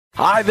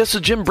Hi, this is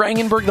Jim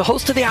Brangenberg, the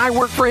host of the I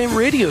Work for Him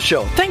radio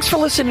show. Thanks for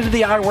listening to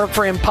the I Work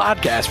for Him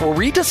podcast, where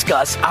we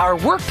discuss our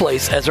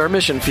workplace as our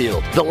mission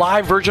field. The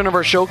live version of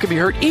our show can be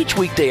heard each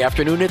weekday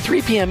afternoon at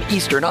 3 p.m.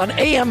 Eastern on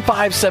AM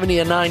 570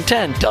 and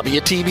 910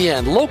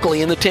 WTBN,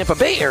 locally in the Tampa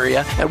Bay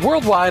area, and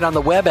worldwide on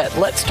the web at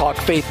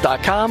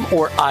letstalkfaith.com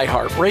or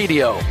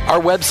iHeartRadio. Our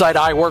website,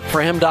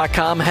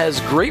 iworkforhim.com, has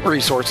great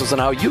resources on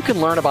how you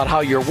can learn about how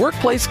your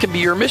workplace can be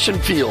your mission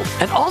field.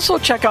 And also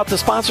check out the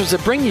sponsors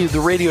that bring you the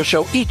radio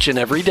show each and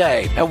every day.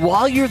 And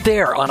while you're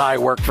there on I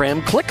Work for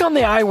Him, click on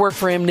the I Work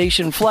for Him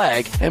Nation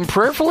flag and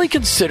prayerfully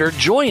consider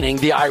joining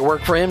the I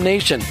Work for Him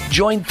Nation.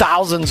 Join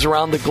thousands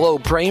around the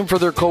globe praying for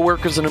their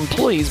coworkers and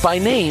employees by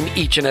name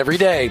each and every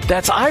day.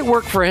 That's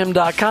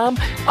iworkforhim.com,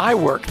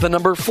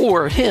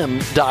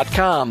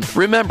 iwork4him.com.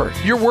 Remember,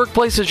 your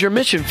workplace is your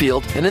mission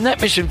field, and in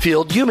that mission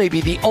field, you may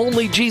be the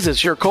only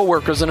Jesus your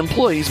coworkers and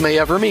employees may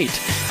ever meet.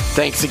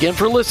 Thanks again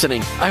for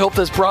listening. I hope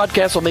this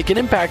broadcast will make an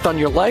impact on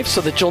your life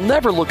so that you'll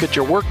never look at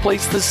your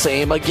workplace the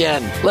same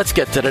again. Let's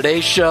get to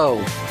today's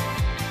show.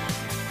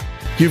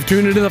 You've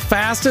tuned into the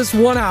fastest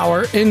 1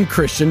 hour in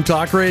Christian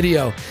Talk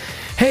Radio.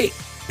 Hey,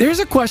 there's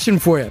a question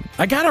for you.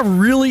 I got a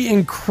really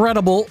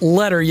incredible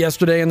letter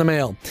yesterday in the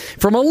mail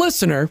from a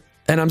listener,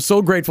 and I'm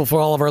so grateful for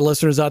all of our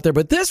listeners out there,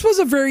 but this was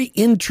a very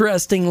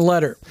interesting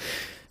letter.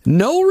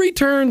 No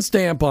return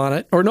stamp on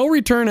it, or no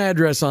return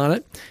address on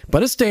it,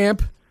 but a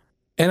stamp.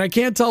 And I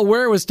can't tell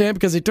where it was stamped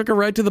because he took it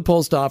right to the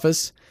post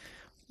office.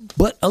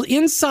 But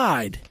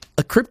inside,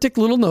 a cryptic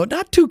little note,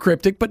 not too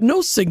cryptic, but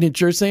no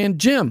signature, saying,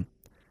 Jim,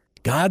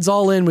 God's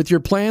all in with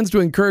your plans to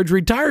encourage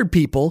retired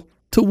people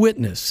to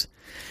witness.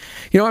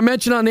 You know, I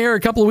mentioned on the air a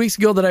couple of weeks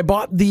ago that I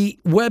bought the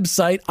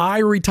website,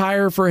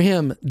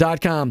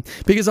 iretireforhim.com,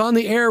 because on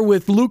the air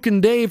with Luke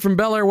and Dave from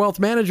Bel Air Wealth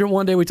Management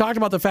one day, we talked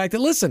about the fact that,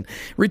 listen,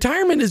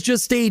 retirement is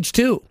just stage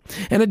 2.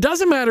 And it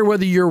doesn't matter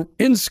whether you're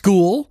in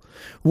school,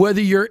 whether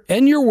you're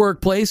in your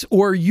workplace,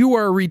 or you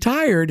are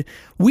retired,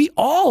 we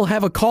all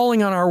have a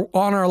calling on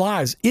our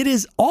lives. It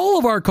is all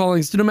of our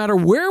callings, no matter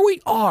where we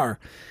are.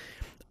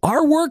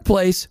 Our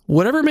workplace,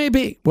 whatever it may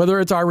be, whether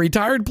it's our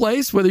retired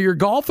place, whether you're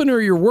golfing or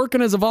you're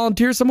working as a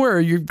volunteer somewhere, or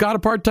you've got a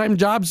part-time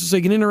job so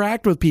you can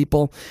interact with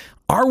people,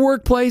 our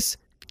workplace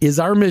is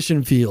our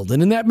mission field.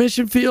 And in that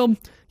mission field,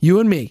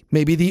 you and me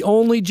may be the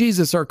only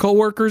Jesus our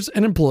coworkers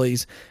and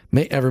employees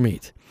may ever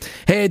meet.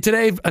 Hey,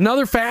 today,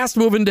 another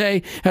fast-moving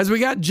day as we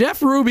got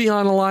Jeff Ruby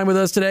on the line with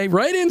us today,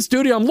 right in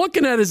studio. I'm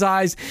looking at his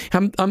eyes.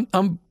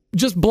 I'm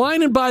just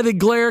blinded by the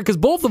glare because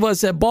both of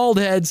us have bald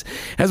heads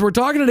as we're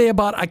talking today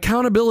about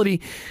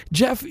accountability.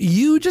 Jeff,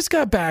 you just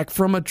got back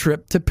from a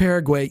trip to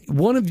Paraguay.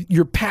 One of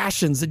your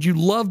passions that you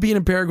love being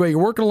in Paraguay.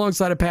 You're working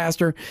alongside a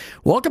pastor.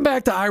 Welcome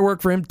back to I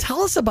Work for Him.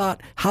 Tell us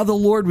about how the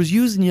Lord was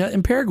using you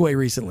in Paraguay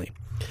recently.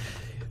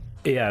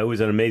 Yeah, it was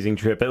an amazing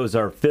trip. It was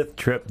our 5th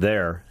trip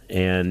there,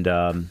 and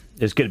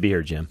it's good to be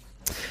here, Jim.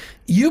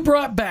 You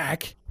brought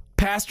back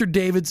Pastor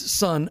David's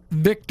son,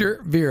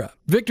 Victor Vera.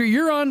 Victor,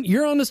 you're on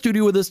the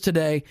studio with us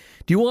today.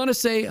 Do you want to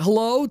say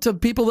hello to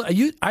people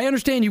that I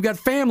understand you've got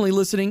family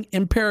listening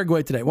in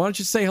Paraguay today. Why don't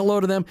you say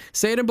hello to them?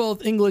 Say it in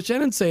both English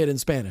and say it in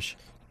Spanish.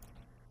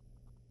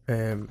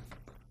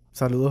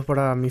 Saludos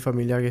para mi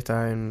familia que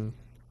está en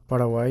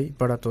Paraguay,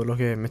 para todos los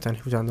que me están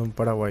escuchando en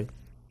Paraguay.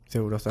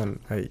 Seguro están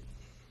ahí.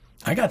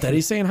 I got that.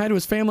 He's saying hi to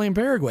his family in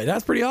Paraguay.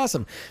 That's pretty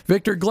awesome.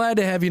 Victor, glad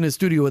to have you in the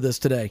studio with us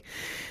today.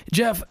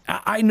 Jeff,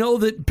 I know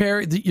that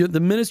the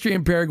ministry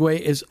in Paraguay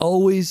is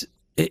always,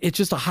 it's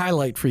just a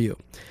highlight for you.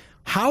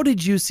 How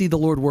did you see the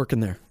Lord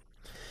working there?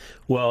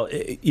 Well,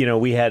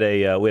 we had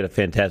a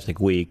fantastic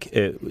week,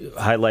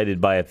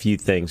 highlighted by a few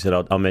things that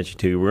I'll mention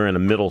to you. We were in a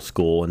middle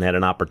school and had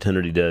an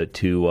opportunity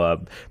to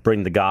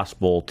bring the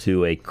gospel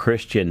to a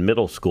Christian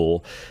middle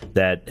school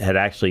that had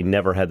actually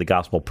never had the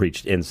gospel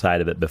preached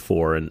inside of it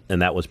before, and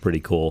that was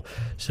pretty cool.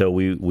 So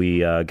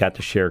we got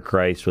to share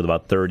Christ with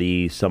about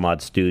 30 some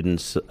odd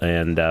students,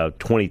 and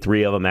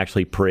 23 of them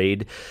actually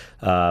prayed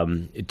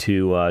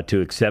to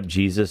accept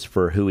Jesus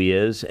for who he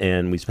is,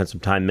 and we spent some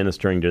time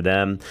ministering to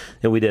them.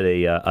 And we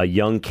did a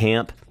young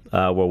camp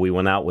where we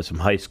went out with some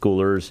high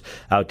schoolers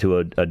out to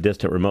a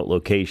distant remote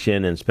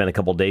location and spent a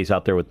couple days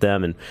out there with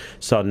them, and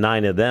saw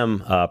 9 of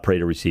them pray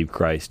to receive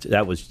Christ.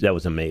 That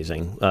was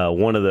amazing.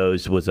 One of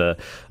those was a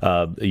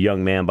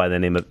young man by the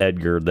name of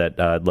Edgar that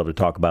I'd love to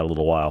talk about a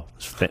little while.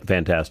 It's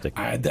fantastic.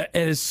 It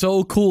is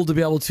so cool to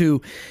be able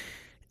to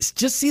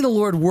just see the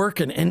Lord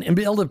working and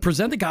be able to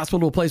present the gospel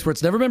to a place where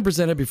it's never been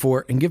presented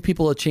before and give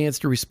people a chance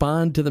to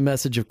respond to the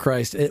message of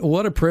Christ.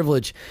 What a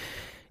privilege.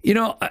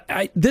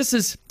 This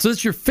is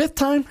your 5th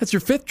time? That's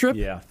your 5th trip?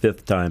 Yeah,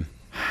 5th time.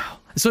 Wow.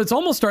 So it's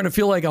almost starting to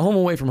feel like a home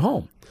away from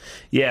home.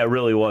 Yeah, it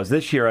really was.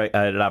 This year I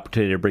had an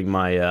opportunity to bring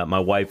my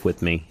wife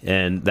with me,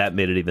 and that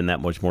made it even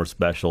that much more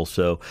special.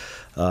 So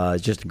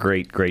it's just a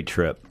great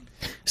trip.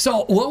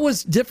 So what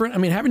was different? I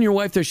mean, having your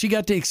wife there, she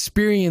got to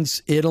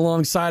experience it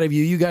alongside of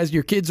you. You guys,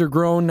 your kids are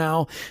grown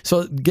now,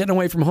 so getting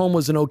away from home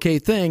was an okay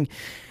thing.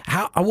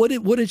 What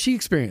did she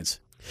experience?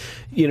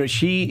 You know,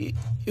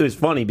 it was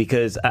funny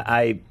because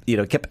I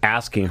kept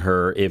asking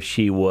her if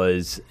she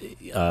was,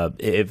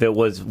 if it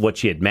was what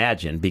she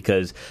imagined,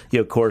 because,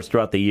 of course,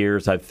 throughout the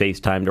years, I've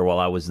FaceTimed her while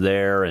I was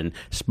there and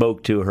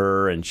spoke to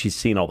her, and she's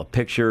seen all the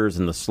pictures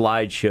and the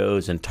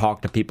slideshows and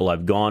talked to people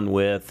I've gone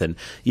with, and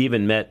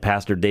even met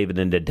Pastor David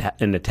and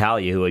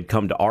Natalia, who had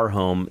come to our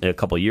home a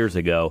couple of years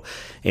ago,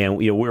 and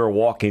we were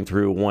walking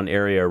through one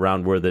area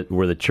around where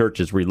the church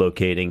is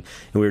relocating,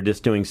 and we were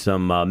just doing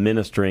some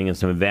ministering and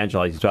some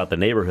evangelizing throughout the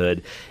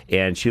neighborhood,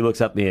 and she looks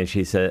up at me and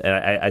she said, and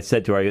I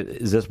said to her,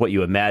 "Is this what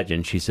you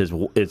imagined?" She says,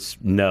 well, "It's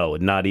no,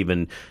 not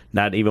even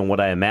what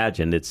I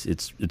imagined.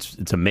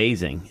 It's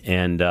amazing,"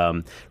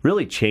 and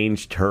really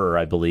changed her,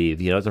 I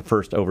believe. It was her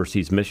first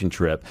overseas mission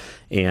trip,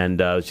 and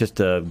it was just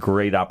a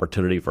great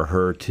opportunity for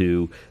her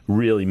to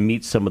really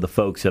meet some of the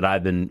folks that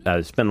I've been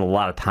spending a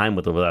lot of time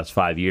with over the last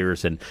 5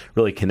 years, and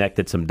really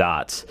connected some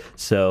dots.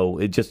 So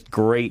it just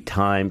great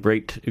time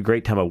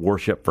of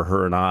worship for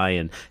her and I,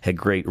 and had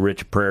great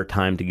rich prayer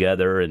time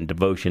together and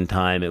devotion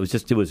time. It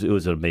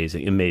was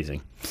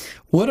amazing.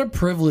 What a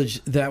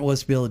privilege that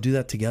was to be able to do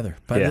that together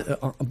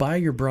by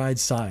your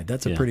bride's side.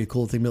 That's a pretty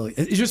cool thing, Billy.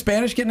 Is your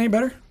Spanish getting any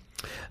better?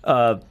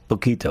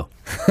 Poquito.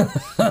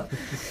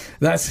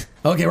 That's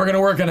okay. We're going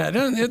to work on that.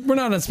 We're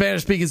not on a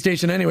Spanish-speaking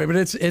station anyway, but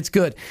it's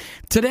good.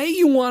 Today,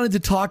 you wanted to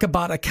talk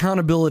about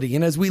accountability,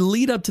 and as we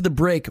lead up to the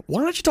break,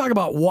 why don't you talk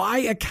about why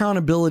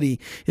accountability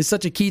is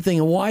such a key thing,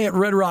 and why at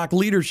Red Rock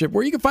Leadership,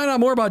 where you can find out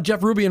more about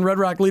Jeff Ruby and Red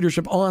Rock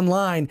Leadership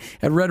online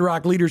at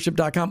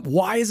redrockleadership.com.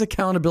 Why is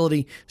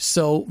accountability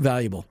so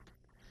valuable?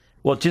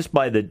 Well, just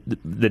by the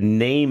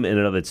name in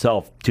and of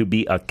itself, to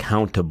be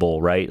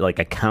accountable, right? Like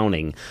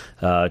accounting,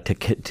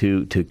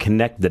 to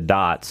connect the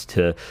dots.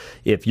 To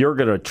if you're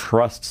going to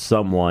trust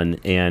someone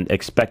and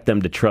expect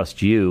them to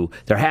trust you,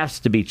 there has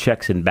to be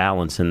checks and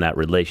balance in that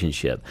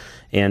relationship.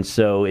 And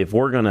so, if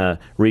we're going to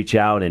reach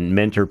out and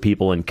mentor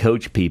people and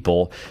coach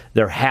people,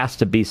 there has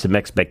to be some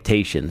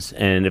expectations.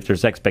 And if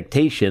there's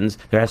expectations,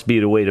 there has to be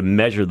a way to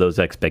measure those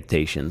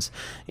expectations,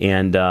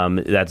 and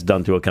that's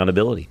done through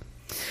accountability.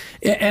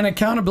 And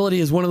accountability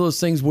is one of those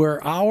things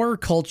where our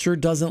culture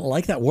doesn't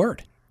like that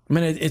word. I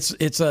mean,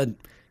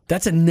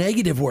 that's a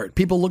negative word.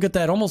 People look at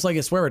that almost like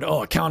a swear word.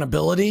 Oh,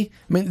 accountability.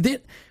 I mean,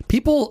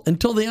 people,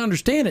 until they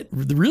understand it,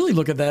 really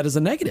look at that as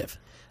a negative.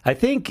 I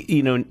think,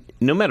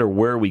 no matter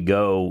where we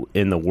go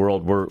in the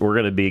world, we're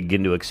going to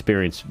begin to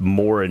experience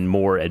more and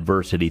more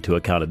adversity to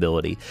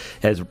accountability.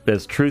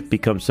 As truth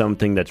becomes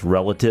something that's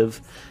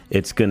relative,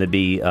 it's going to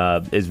be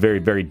is very,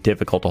 very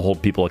difficult to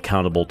hold people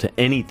accountable to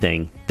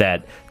anything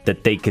that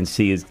they can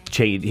see is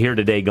change here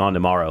today, gone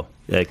tomorrow.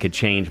 It could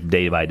change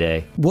day by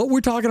day. What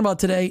we're talking about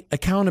today,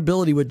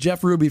 accountability with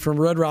Jeff Ruby from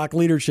Red Rock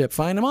Leadership.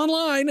 Find him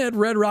online at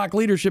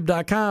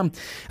redrockleadership.com.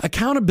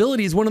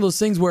 Accountability is one of those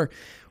things where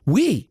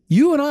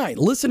you and I,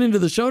 listening to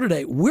the show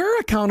today, we're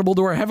accountable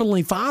to our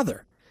Heavenly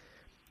Father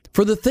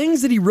for the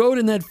things that He wrote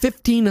in that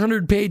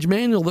 1,500-page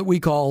manual that we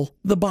call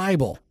the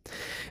Bible.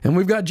 And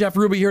we've got Jeff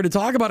Ruby here to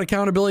talk about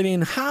accountability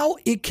and how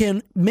it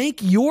can make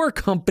your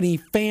company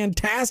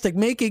fantastic,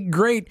 make it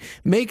great,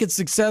 make it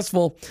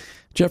successful.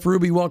 Jeff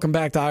Ruby, welcome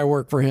back to I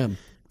Work for Him.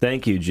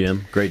 Thank you,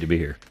 Jim. Great to be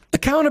here.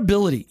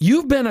 Accountability.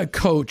 You've been a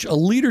coach, a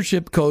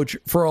leadership coach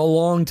for a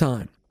long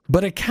time.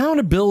 But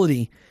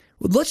accountability,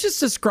 let's just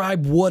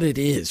describe what it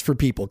is for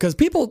people. Because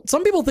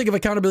some people think of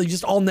accountability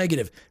just all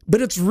negative.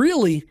 But it's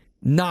really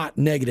not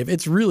negative.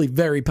 It's really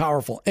very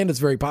powerful, and it's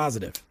very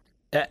positive.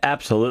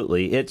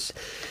 Absolutely.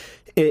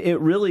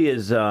 It really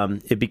is.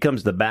 It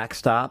becomes the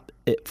backstop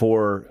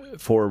for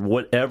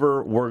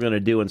whatever we're going to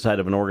do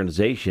inside of an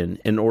organization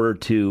in order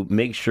to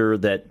make sure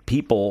that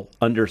people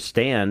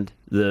understand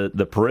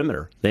the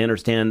perimeter. They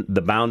understand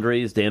the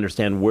boundaries. They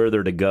understand where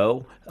they're to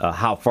go,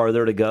 how far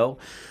they're to go.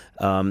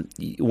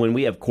 When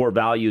we have core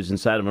values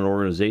inside of an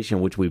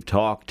organization, which we've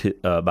talked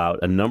about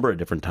a number of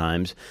different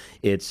times,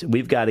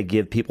 we've got to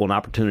give people an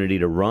opportunity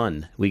to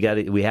run. We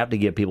have to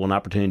give people an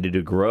opportunity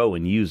to grow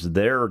and use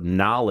their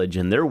knowledge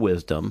and their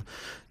wisdom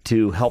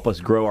to help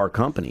us grow our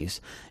companies,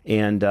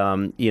 and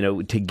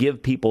to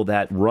give people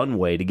that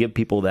runway, to give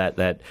people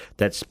that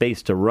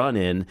space to run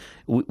in.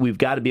 We've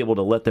got to be able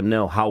to let them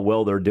know how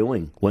well they're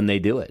doing when they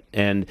do it,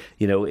 and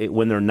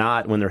when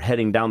they're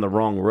heading down the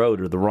wrong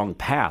road or the wrong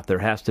path, there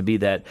has to be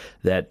that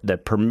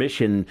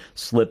permission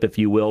slip, if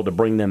you will, to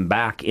bring them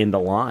back into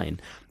line.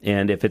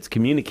 And if it's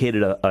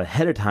communicated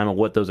ahead of time of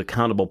what those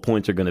accountable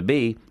points are going to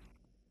be,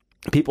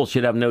 people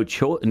should have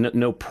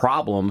no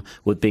problem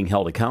with being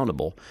held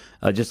accountable.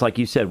 Just like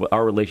you said,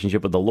 our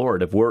relationship with the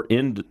Lord, if we're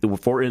in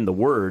the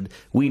Word,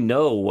 we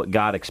know what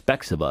God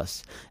expects of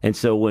us. And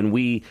so when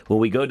we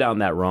go down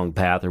that wrong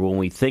path, or when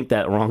we think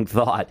that wrong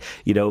thought,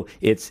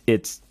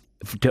 it's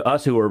to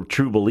us who are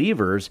true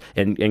believers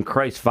and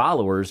Christ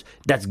followers,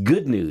 that's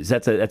good news.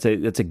 That's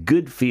a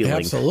good feeling.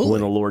 Absolutely. When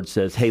the Lord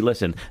says, "Hey,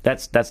 listen,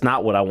 that's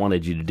not what I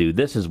wanted you to do.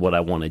 This is what I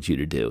wanted you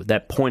to do."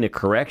 That point of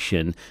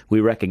correction we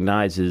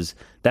recognize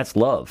that's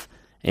love.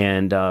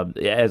 And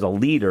as a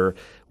leader,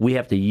 we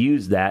have to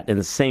use that in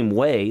the same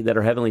way that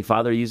our Heavenly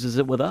Father uses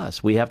it with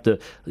us. We have to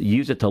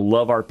use it to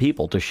love our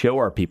people, to show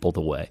our people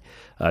the way.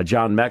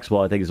 John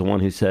Maxwell, I think, is the one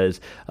who says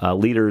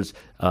leaders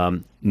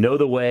know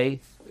the way,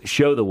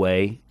 show the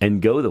way,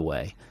 and go the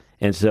way.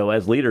 And so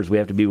as leaders, we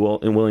have to be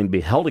willing to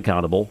be held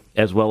accountable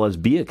as well as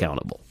be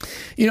accountable.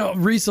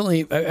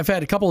 Recently, I've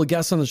had a couple of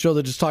guests on the show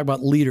that just talk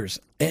about leaders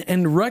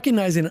and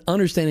recognizing and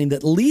understanding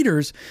that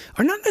leaders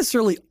are not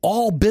necessarily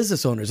all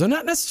business owners. They're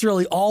not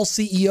necessarily all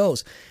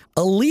CEOs.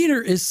 A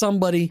leader is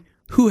somebody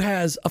who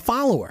has a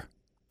follower.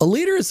 A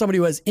leader is somebody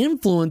who has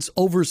influence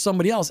over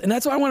somebody else. And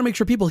that's why I want to make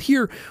sure people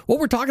hear what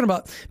we're talking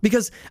about,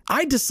 because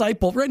I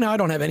disciple, right now I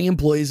don't have any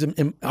employees,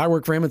 and I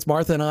work for him, it's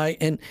Martha and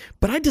I,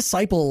 but I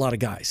disciple a lot of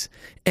guys.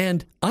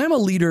 And I'm a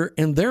leader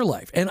in their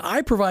life, and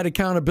I provide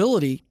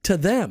accountability to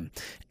them.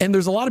 And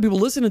there's a lot of people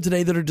listening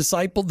today that are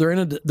discipled.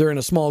 They're in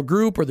a small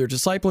group, or they're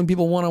discipling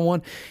people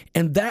one-on-one.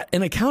 And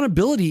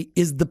accountability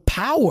is the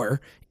power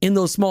in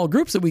those small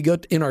groups that we go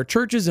in our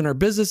churches, in our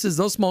businesses,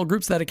 those small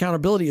groups. That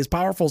accountability is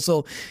powerful.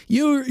 So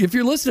if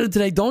you're listening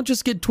today, don't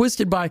just get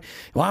twisted by,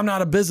 well, I'm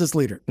not a business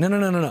leader.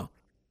 No.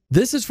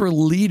 This is for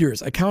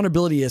leaders.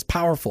 Accountability is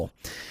powerful.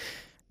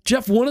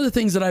 Jeff, one of the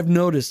things that I've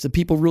noticed that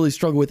people really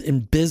struggle with in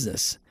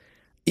business,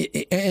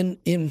 and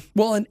in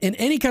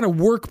any kind of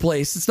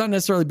workplace, it's not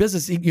necessarily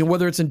business,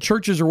 whether it's in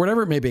churches or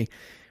whatever it may be,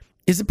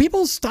 is that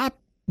people stop.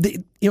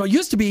 It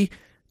used to be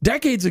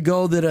decades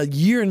ago that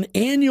an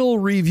annual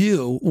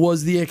review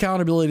was the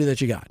accountability that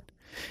you got.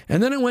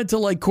 And then it went to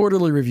like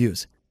quarterly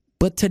reviews.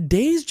 But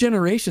today's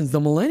generations, the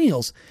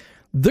millennials,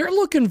 they're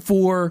looking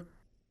for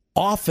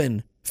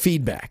often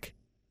feedback.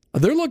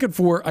 They're looking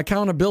for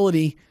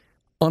accountability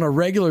on a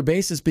regular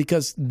basis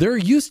because they're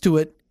used to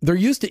it. They're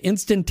used to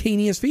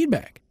instantaneous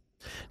feedback.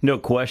 No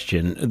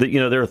question.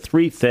 There are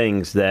three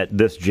things that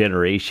this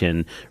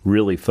generation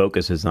really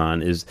focuses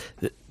on: is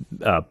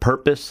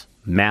purpose,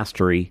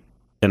 mastery,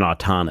 and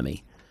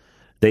autonomy.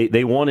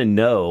 They want to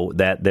know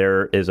that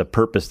there is a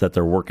purpose that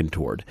they're working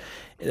toward.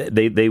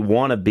 They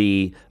want to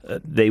be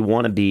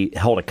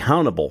held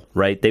accountable,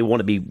 right? They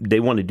want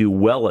to do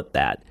well at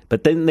that,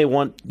 but then they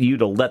want you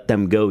to let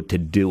them go to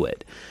do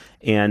it.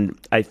 And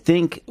I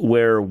think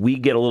where we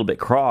get a little bit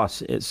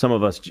cross, some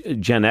of us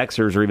Gen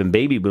Xers or even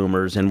baby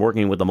boomers and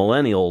working with the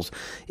millennials,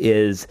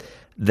 is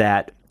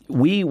that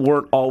we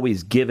weren't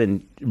always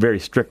given very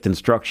strict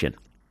instruction.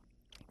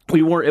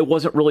 It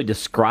wasn't really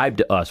described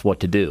to us what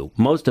to do.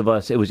 Most of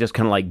us, it was just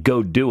kind of like,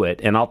 go do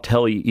it. And I'll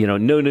tell you,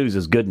 no news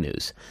is good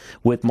news.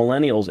 With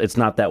millennials, it's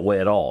not that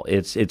way at all.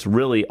 It's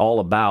really all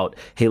about,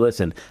 hey,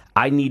 listen,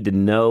 I need to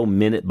know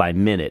minute by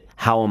minute,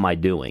 how am I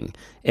doing?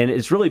 And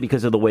it's really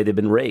because of the way they've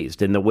been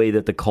raised and the way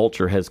that the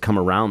culture has come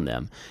around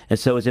them. And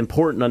so it's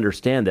important to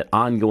understand that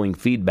ongoing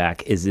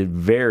feedback is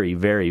very,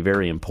 very,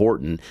 very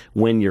important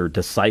when you're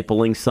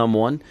discipling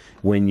someone,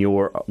 when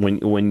you're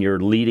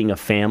leading a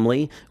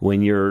family,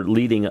 when you're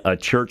leading a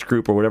church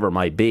group or whatever it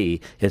might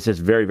be. It's just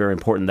very, very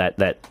important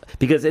that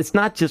because it's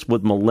not just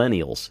with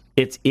millennials.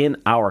 It's in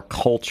our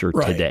culture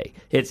today.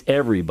 It's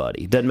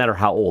everybody. Doesn't matter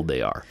how old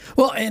they are.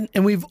 Well,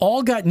 and we've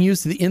all gotten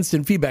used to the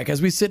instant feedback.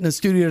 As we sit in the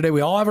studio today,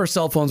 we all have our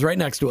cell phones right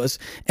next to us,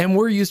 and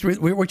we're used to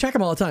it. We check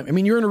them all the time. I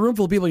mean, you're in a room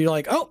full of people, you're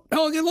like, oh,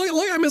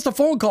 look, I missed a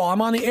phone call.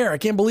 I'm on the air. I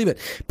can't believe it.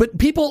 But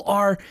people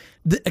are,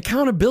 the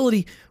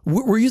accountability,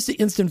 we're used to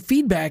instant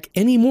feedback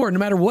anymore, no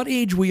matter what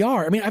age we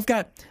are. I mean,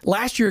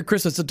 last year at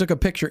Christmas, I took a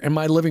picture in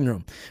my living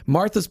room.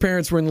 Martha's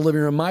parents were in the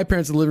living room, my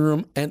parents in the living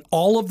room, and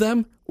all of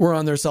them were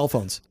on their cell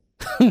phones.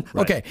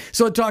 Okay,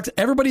 so it talks,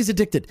 everybody's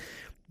addicted.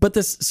 But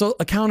so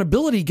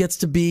accountability gets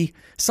to be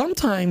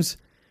sometimes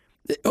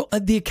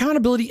the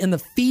accountability and the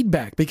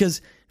feedback,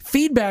 because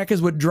feedback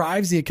is what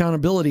drives the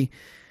accountability.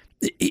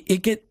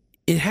 It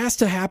has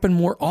to happen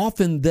more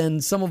often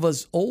than some of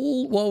us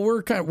old. Well, we're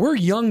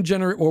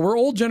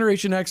old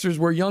Generation Xers,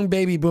 we're young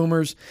baby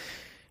boomers.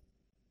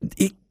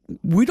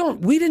 We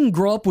didn't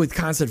grow up with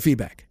constant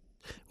feedback.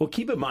 Well,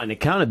 keep in mind,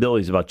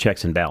 accountability is about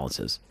checks and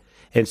balances.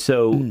 And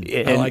so,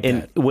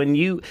 when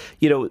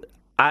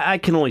I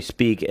can only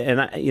speak,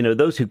 and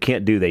those who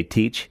can't do, they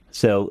teach.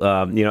 So,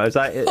 I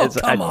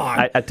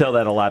tell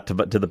that a lot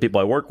to the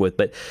people I work with.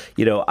 But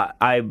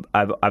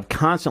I've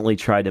constantly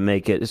tried to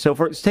make it. So,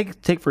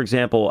 take for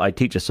example, I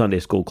teach a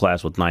Sunday school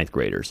class with ninth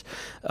graders.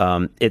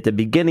 At the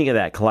beginning of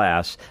that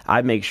class,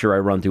 I make sure I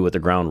run through what the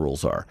ground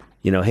rules are.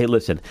 Hey,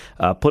 listen,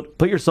 put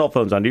your cell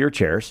phones under your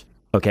chairs.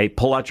 Okay,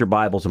 pull out your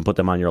Bibles and put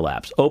them on your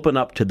laps. Open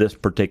up to this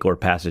particular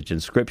passage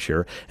in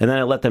Scripture, and then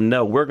I let them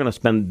know we're going to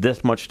spend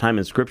this much time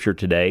in Scripture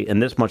today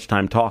and this much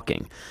time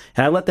talking.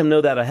 And I let them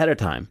know that ahead of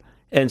time.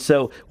 And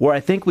so where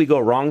I think we go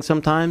wrong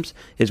sometimes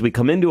is we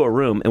come into a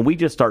room and we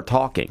just start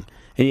talking.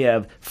 And you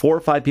have 4 or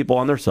 5 people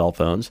on their cell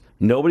phones,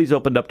 nobody's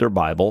opened up their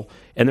Bible,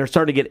 and they're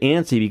starting to get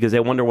antsy because they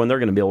wonder when they're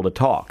going to be able to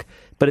talk.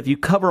 But if you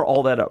cover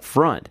all that up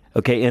front,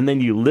 okay, and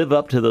then you live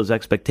up to those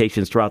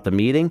expectations throughout the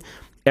meeting,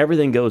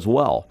 everything goes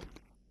well.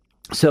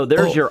 So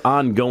there's your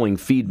ongoing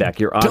feedback,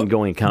 your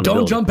ongoing accountability.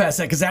 Don't jump past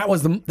that, because that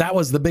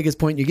was the biggest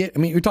point you get. I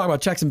mean, you're talking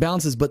about checks and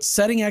balances, but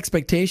setting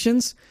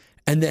expectations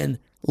and then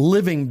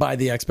living by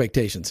the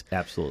expectations.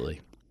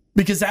 Absolutely.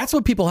 Because that's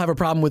what people have a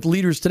problem with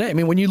leaders today. I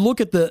mean, when you look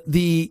at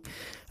the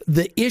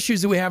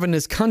issues that we have in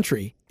this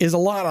country, is a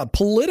lot of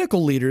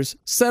political leaders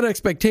set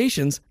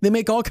expectations. They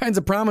make all kinds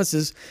of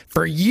promises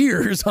for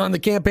years on the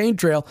campaign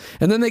trail,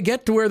 and then they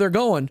get to where they're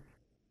going.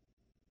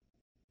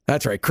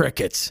 That's right,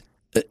 crickets.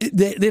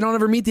 They don't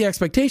ever meet the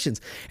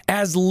expectations.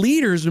 As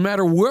leaders, no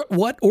matter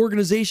what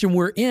organization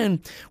we're in,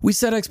 we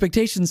set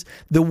expectations.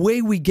 The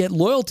way we get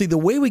loyalty, the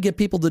way we get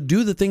people to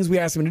do the things we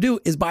ask them to do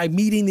is by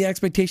meeting the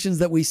expectations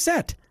that we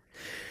set.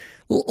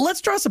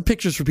 Let's draw some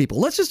pictures for people.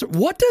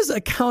 What does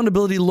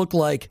accountability look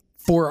like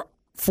for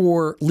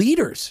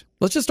leaders?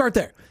 Let's just start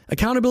there.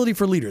 Accountability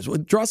for leaders.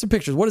 Draw some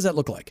pictures. What does that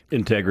look like?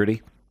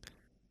 Integrity.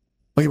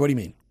 Okay, what do you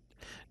mean?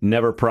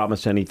 Never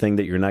promise anything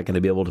that you're not going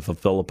to be able to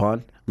fulfill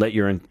upon. Let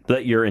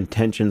your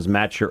intentions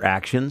match your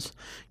actions.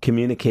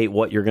 Communicate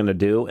what you're going to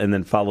do, and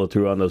then follow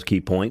through on those key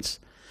points.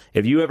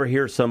 If you ever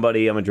hear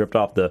somebody, I'm going to drift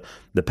off the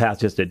path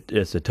just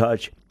a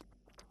touch.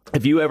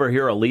 If you ever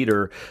hear a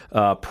leader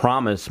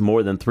promise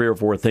more than 3 or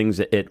 4 things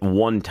at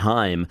one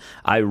time,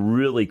 I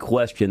really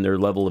question their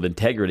level of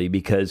integrity,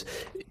 because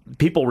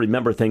people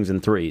remember things in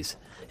threes.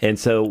 And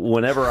so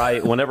whenever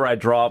I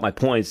draw out my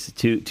points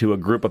to a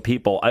group of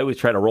people, I always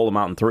try to roll them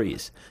out in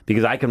threes,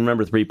 because I can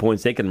remember 3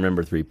 points, they can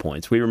remember 3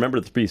 points. We remember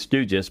the 3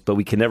 Stooges, but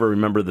we can never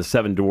remember the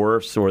 7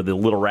 Dwarfs or the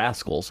Little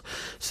Rascals.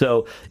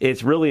 So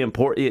it's really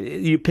important.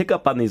 You pick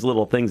up on these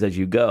little things as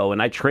you go, and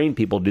I train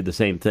people to do the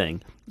same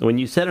thing. When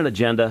you set an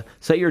agenda,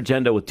 set your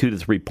agenda with 2 to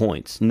 3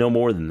 points, no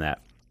more than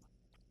that.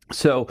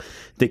 So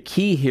the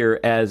key here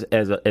as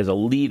a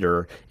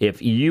leader,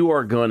 if you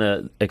are going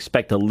to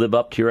expect to live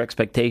up to your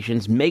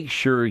expectations, make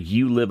sure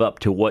you live up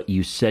to what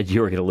you said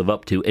you were going to live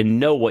up to, and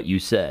know what you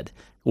said.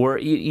 Or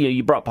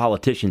you brought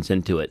politicians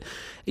into it.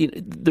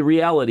 The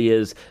reality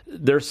is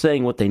they're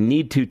saying what they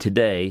need to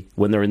today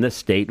when they're in this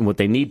state, and what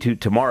they need to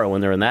tomorrow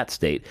when they're in that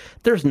state.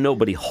 There's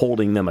nobody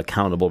holding them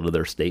accountable to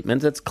their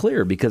statements. It's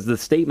clear, because the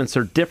statements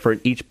are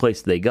different each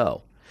place they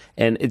go.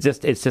 And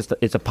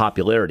it's a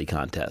popularity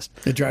contest.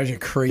 It drives you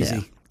crazy.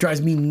 Yeah.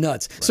 Drives me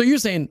nuts. Right. So you're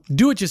saying,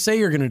 do what you say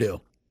you're going to do.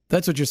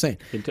 That's what you're saying.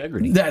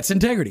 Integrity. That's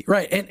integrity,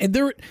 right? And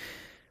there,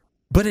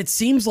 but it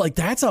seems like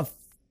it's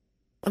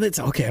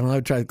okay. I'm going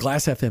to try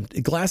glass half empty,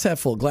 glass half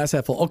full, glass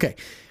half full. Okay,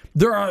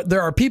 there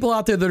are people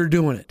out there that are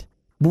doing it,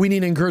 but we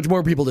need to encourage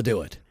more people to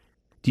do it.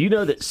 Do you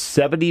know that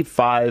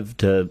 75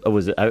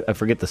 to I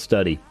forget the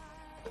study.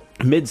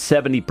 Mid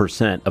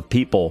 70% of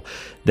people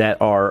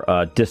that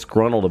are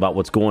disgruntled about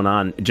what's going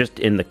on just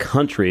in the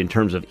country in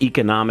terms of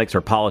economics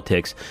or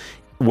politics,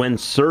 when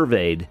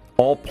surveyed,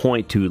 all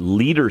point to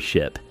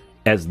leadership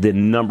as the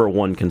number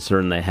one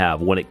concern they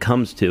have when it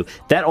comes to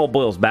that. All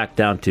boils back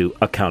down to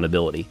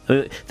accountability.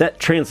 That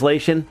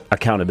translation,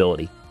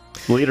 accountability.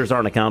 Leaders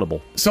aren't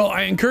accountable. So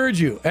I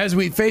encourage you, as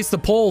we face the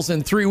polls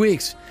in 3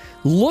 weeks,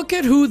 look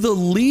at who the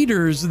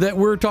leaders that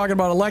we're talking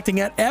about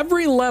electing at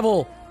every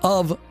level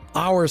of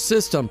our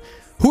system.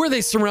 Who are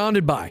they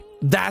surrounded by?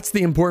 That's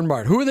the important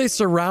part. Who are they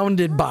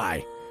surrounded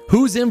by?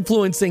 Who's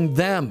influencing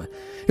them?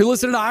 You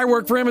listen to I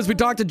Work for Him as we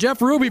talk to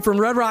Jeff Ruby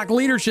from Red Rock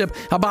Leadership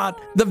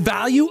about the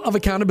value of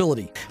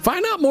accountability.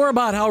 Find out more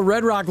about how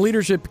Red Rock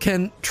Leadership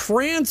can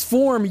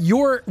transform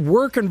your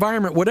work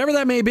environment, whatever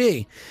that may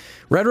be.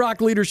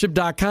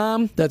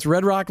 RedRockLeadership.com. That's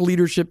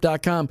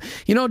RedRockLeadership.com.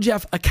 You know,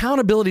 Jeff,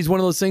 accountability is one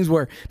of those things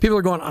where people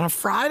are going, on a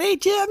Friday,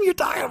 Jim, you're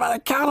talking about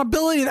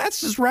accountability? That's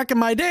just wrecking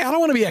my day. I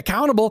don't want to be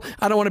accountable.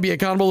 I don't want to be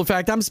accountable to the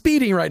fact I'm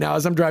speeding right now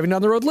as I'm driving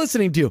down the road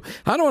listening to you.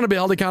 I don't want to be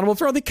held accountable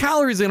for all the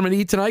calories I'm going to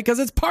eat tonight because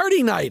it's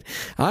party night.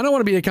 I don't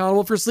want to be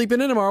accountable for sleeping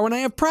in tomorrow when I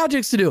have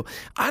projects to do.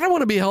 I don't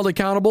want to be held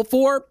accountable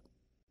for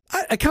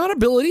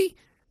accountability.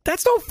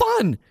 That's no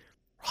fun.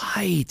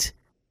 Right.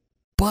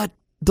 But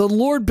the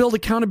Lord built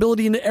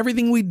accountability into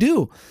everything we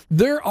do.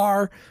 There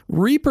are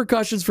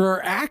repercussions for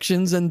our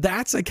actions, and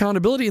that's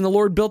accountability, and the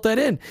Lord built that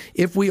in.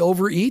 If we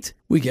overeat,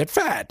 we get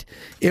fat.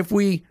 If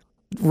we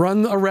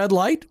run a red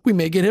light, we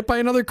may get hit by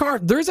another car.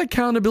 There's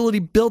accountability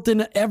built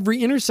into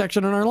every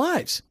intersection in our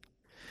lives.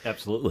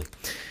 Absolutely.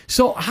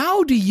 So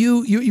how do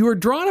you were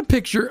drawing a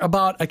picture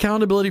about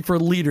accountability for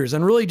leaders,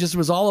 and really just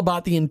was all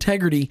about the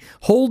integrity,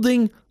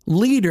 holding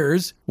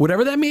leaders,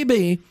 whatever that may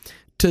be,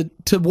 to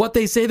what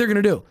they say they're going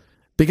to do.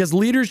 Because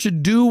leaders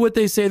should do what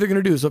they say they're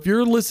going to do. So if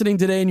you're listening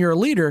today and you're a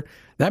leader,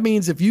 that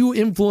means if you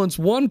influence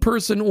one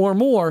person or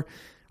more,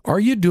 are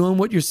you doing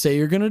what you say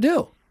you're going to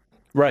do?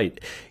 Right.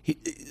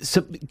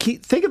 So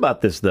think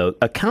about this, though.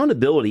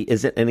 Accountability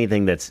isn't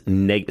anything that's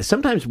negative.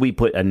 Sometimes we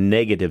put a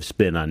negative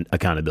spin on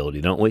accountability,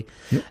 don't we?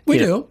 We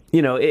do.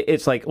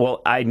 It's like,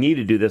 well, I need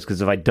to do this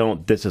because if I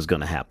don't, this is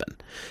going to happen.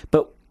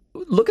 But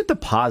look at the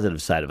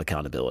positive side of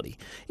accountability.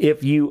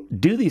 If you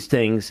do these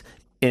things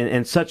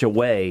in such a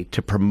way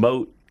to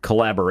promote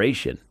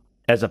collaboration,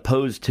 as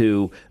opposed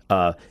to,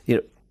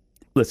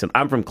 listen,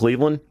 I'm from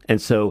Cleveland,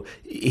 and so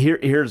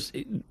here's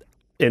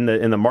in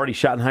the Marty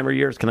Schottenheimer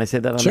years. Can I say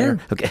that on Sure.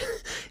 there?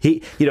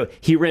 Okay.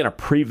 He ran a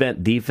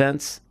prevent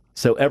defense.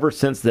 So ever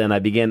since then, I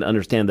began to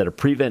understand that a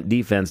prevent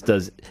defense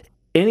does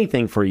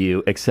anything for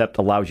you except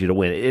allows you to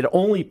win. It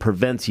only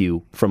prevents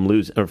you from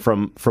losing or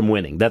from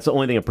winning. That's the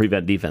only thing a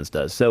prevent defense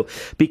does. So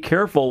be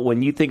careful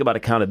when you think about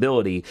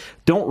accountability.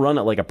 Don't run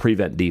it like a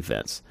prevent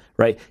defense.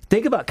 Right?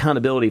 Think about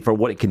accountability for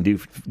what it can do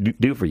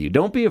for you.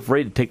 Don't be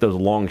afraid to take those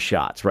long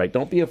shots. Right?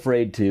 Don't be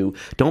afraid to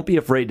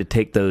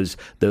take those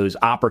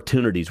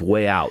opportunities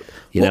way out.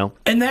 You know.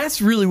 And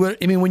that's really what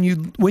I mean when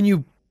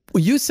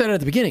you said it at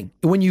the beginning.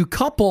 When you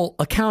couple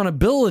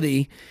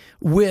accountability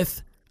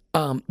with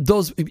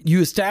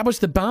you establish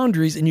the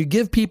boundaries and you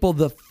give people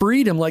the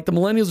freedom, like the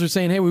millennials are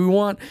saying, hey, we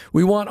want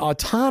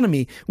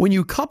autonomy. When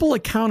you couple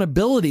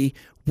accountability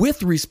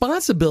with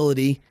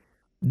responsibility,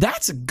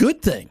 that's a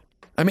good thing.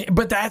 I mean,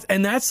 but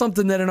that's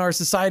something that in our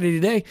society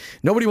today,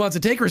 nobody wants to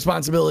take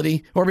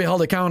responsibility or be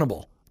held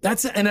accountable.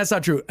 That's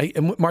not true.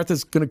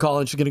 Martha's going to call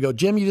and she's going to go,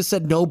 Jim, you just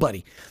said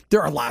nobody.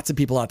 There are lots of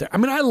people out there. I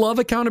mean, I love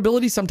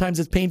accountability. Sometimes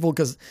it's painful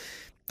because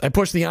I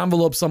push the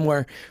envelope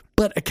somewhere,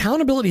 but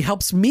accountability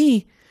helps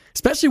me,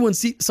 especially when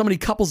somebody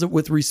couples it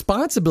with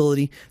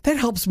responsibility. That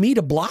helps me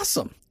to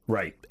blossom.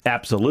 Right.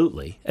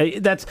 Absolutely.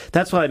 That's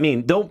what I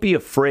mean. Don't be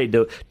afraid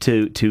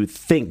to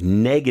think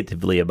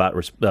negatively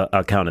about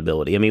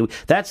accountability. I mean,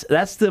 that's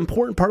the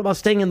important part about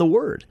staying in the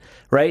Word,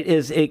 right?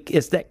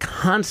 It's that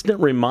constant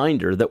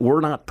reminder that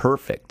we're not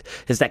perfect.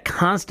 It's that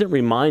constant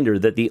reminder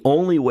that the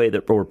only way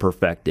that we're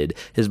perfected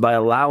is by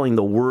allowing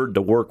the Word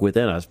to work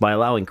within us, by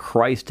allowing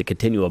Christ to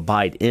continue to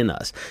abide in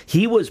us.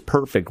 He was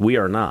perfect. We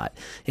are not.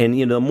 And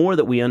the more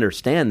that we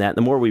understand that,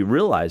 the more we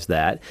realize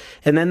that,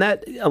 and then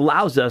that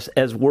allows us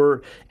as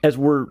we're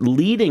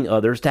leading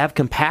others to have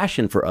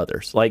compassion for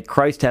others, like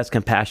Christ has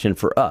compassion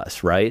for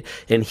us, right?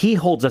 And he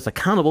holds us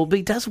accountable, but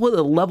he does it with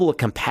a level of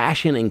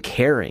compassion and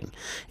caring.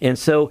 And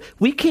so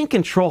we can't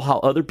control how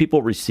other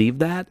people receive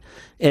that.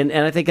 And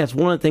I think that's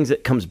one of the things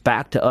that comes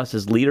back to us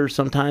as leaders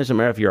sometimes, no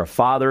matter if you're a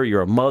father,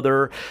 you're a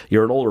mother,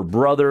 you're an older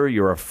brother,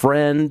 you're a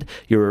friend,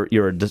 you're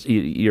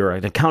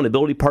an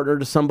accountability partner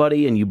to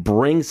somebody, and you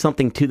bring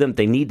something to them that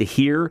they need to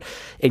hear,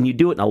 and you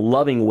do it in a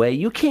loving way.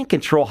 You can't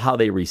control how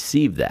they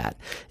receive that.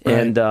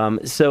 Right.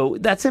 And so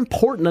that's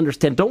important to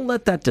understand. Don't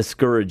let that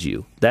discourage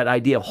you, that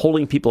idea of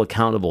holding people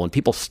accountable and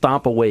people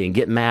stomp away and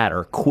get mad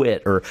or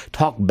quit or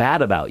talk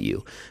bad about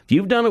you. If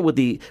you've done it with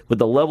the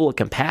level of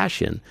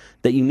compassion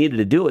that you needed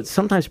to do it,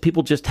 sometimes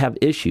people just have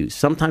issues.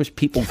 Sometimes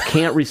people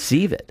can't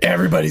receive it.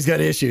 Everybody's got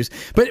issues.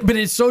 But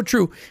it's so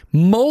true.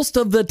 Most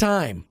of the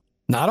time,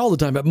 not all the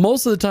time, but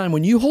most of the time,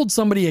 when you hold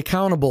somebody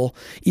accountable,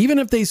 even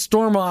if they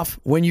storm off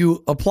when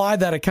you apply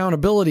that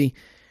accountability,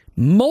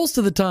 most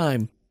of the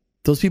time,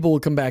 those people will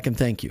come back and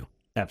thank you.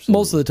 Absolutely.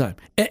 Most of the time.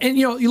 And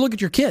you look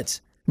at your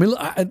kids. I mean,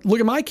 look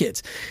at my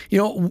kids.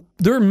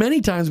 There are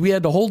many times we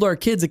had to hold our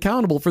kids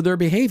accountable for their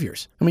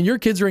behaviors. I mean, your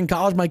kids are in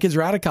college, my kids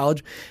are out of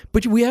college,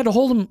 but we had to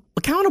hold them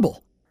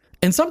accountable.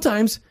 And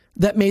sometimes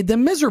that made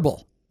them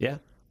miserable. Yeah.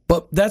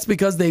 But that's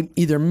because they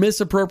either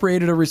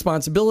misappropriated a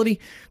responsibility.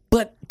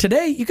 But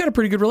today, you got a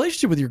pretty good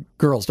relationship with your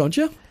girls, don't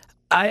you?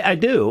 I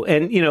do.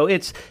 And,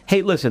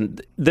 hey, listen,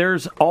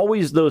 there's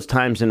always those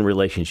times in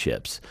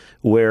relationships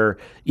where,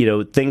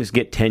 things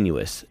get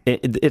tenuous.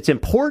 It's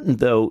important,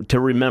 though, to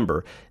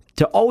remember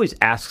to always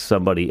ask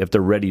somebody if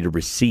they're ready to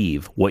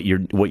receive what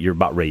you're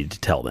about ready to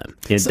tell them.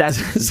 And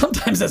that's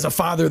sometimes as a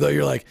father, though,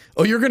 you're like,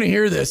 oh, you're going to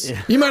hear this.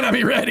 Yeah. You might not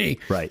be ready.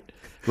 Right.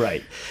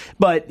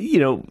 But,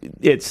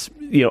 it's,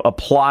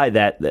 apply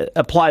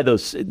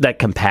that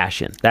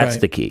compassion. That's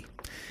right. The key.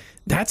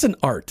 That's an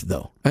art,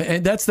 though.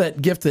 And that's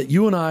that gift that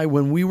you and I,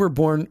 when we were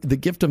born, the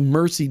gift of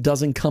mercy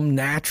doesn't come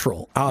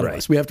natural out of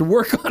us. We have to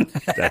work on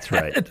that. That's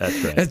right.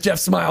 As Jeff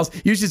smiles,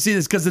 you should see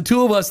this, because the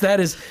two of us,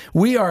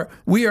 we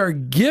are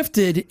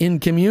gifted in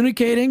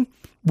communicating.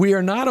 We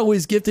are not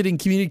always gifted in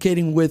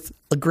communicating with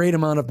a great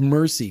amount of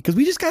mercy, because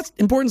we just got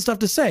important stuff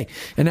to say.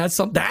 And that's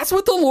what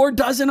the Lord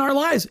does in our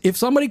lives. If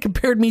somebody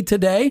compared me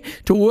today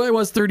to who I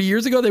was 30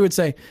 years ago, they would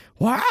say,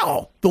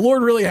 wow, the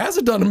Lord really has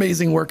done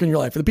amazing work in your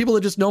life. For the people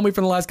that just know me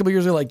from the last couple of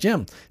years, they're like,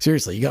 Jim,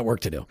 seriously, you got work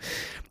to do.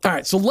 All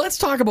right, so let's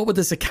talk about what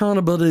this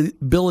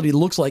accountability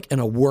looks like in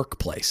a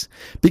workplace,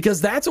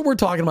 because that's what we're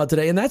talking about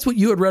today. And that's what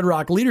you at Red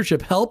Rock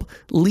Leadership help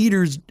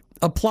leaders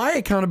apply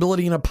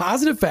accountability in a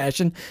positive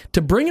fashion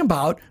to bring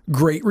about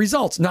great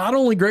results. Not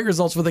only great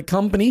results for the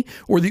company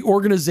or the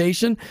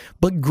organization,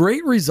 but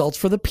great results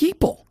for the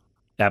people.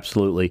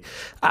 Absolutely.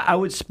 I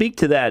would speak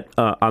to that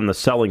on the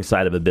selling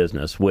side of a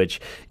business,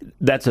 which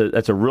that's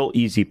a real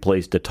easy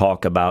place to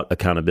talk about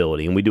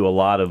accountability. And we do a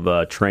lot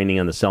of training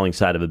on the selling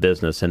side of a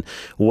business. And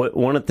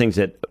one of the things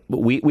that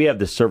we have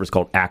this service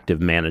called Active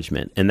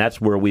Management. And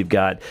that's where we've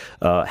got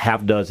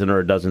half dozen or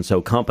a dozen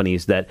so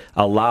companies that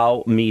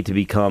allow me to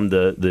become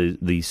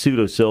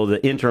the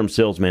interim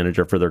sales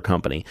manager for their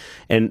company.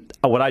 And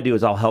what I do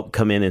is I'll help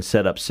come in and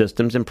set up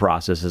systems and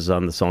processes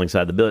on the selling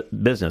side of the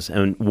business.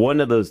 And one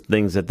of those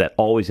things that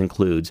always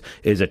includes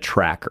is a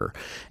tracker.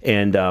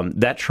 And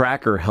that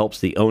tracker helps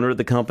the owner of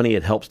the company,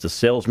 it helps the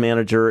sales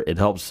manager, it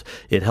helps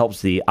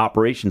the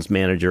operations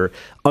manager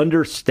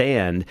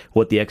understand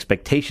what the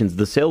expectations of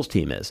the sales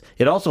team is. this.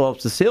 It also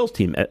helps the sales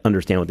team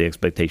understand what the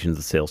expectations of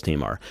the sales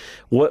team are.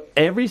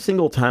 Every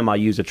single time I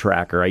use a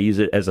tracker, I use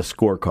it as a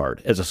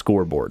scorecard, as a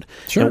scoreboard.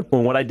 Sure.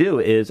 And what I do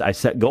is I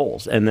set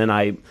goals, and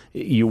then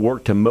you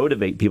work to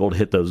motivate people to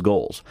hit those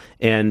goals.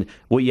 And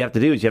what you have to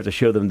do is you have to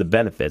show them the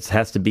benefits. It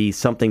has to be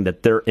something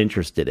that they're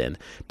interested in.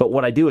 But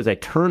what I do is I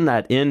turn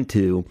that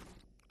into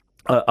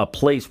a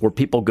place where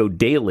people go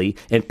daily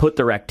and put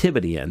their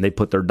activity in. They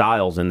put their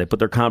dials in. They put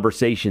their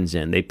conversations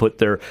in. They put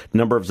their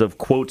numbers of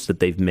quotes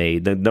that they've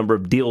made, the number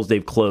of deals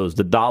they've closed,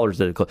 the dollars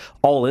that they've closed,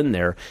 all in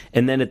there.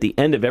 And then at the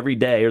end of every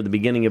day or the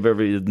beginning of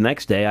the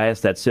next day, I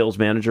ask that sales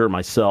manager or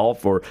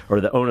myself or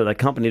the owner of the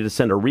company to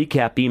send a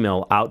recap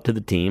email out to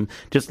the team,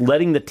 just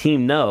letting the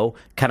team know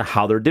kind of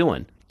how they're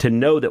doing, to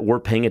know that we're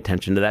paying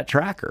attention to that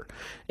tracker.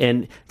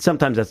 And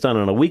sometimes that's done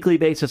on a weekly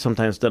basis,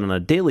 sometimes it's done on a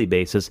daily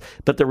basis.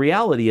 But the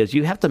reality is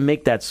you have to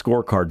make that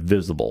scorecard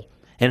visible.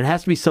 And it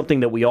has to be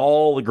something that we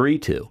all agree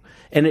to.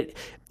 And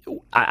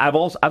I've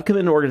come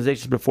into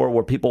organizations before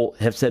where people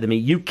have said to me,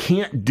 you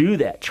can't do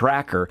that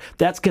tracker.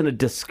 That's going to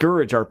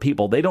discourage our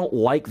people. They don't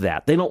like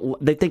that. They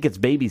think it's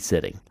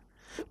babysitting.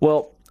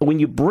 Well, when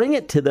you bring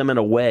it to them in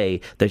a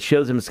way that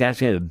shows them it's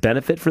actually a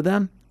benefit for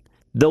them,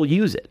 they'll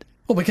use it.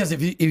 Well, because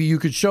if you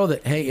could show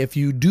that, hey, if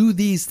you do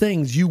these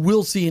things, you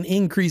will see an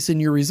increase in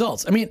your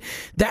results. I mean,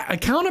 that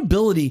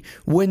accountability,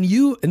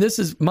 and this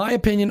is my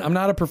opinion, I'm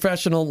not a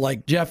professional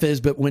like Jeff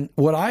is, but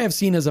what I have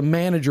seen as a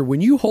manager,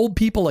 when you hold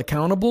people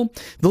accountable,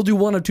 they'll do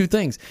one of two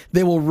things.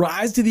 They will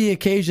rise to the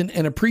occasion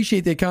and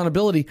appreciate the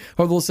accountability,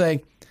 or they'll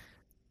say,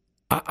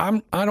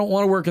 I don't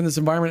want to work in this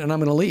environment and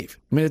I'm going to leave.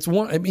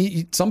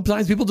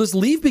 Sometimes people just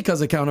leave because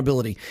of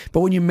accountability.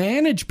 But when you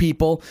manage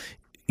people,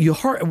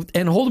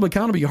 and hold them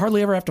accountable, you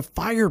hardly ever have to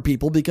fire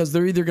people because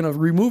they're either going to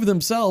remove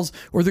themselves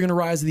or they're going to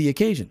rise to the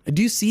occasion.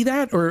 Do you see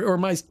that, or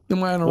am I on the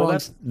wrong?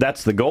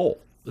 That's the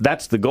goal.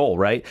 That's the goal,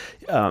 right?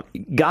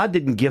 God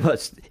didn't give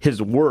us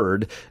His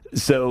word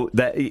so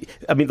that,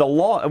 the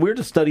law, we were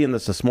just studying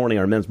this morning,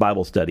 our men's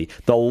Bible study.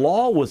 The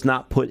law was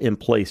not put in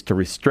place to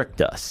restrict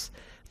us.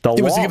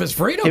 It was to give us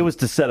freedom. It was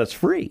to set us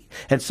free.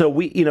 And so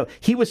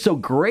He was so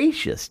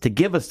gracious to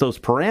give us those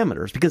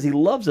parameters because He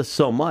loves us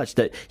so much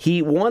that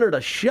He wanted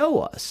to show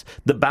us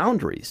the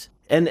boundaries.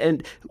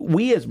 And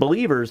we as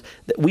believers,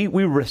 we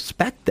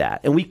respect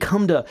that, and we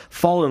come to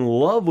fall in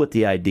love with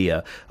the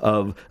idea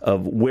of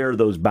where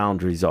those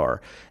boundaries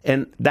are.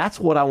 And that's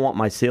what I want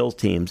my sales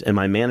teams and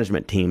my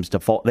management teams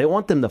to fall. They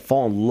want them to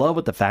fall in love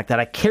with the fact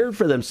that I cared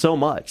for them so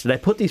much that I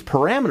put these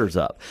parameters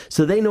up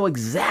so they know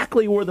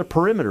exactly where the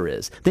perimeter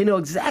is. They know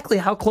exactly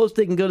how close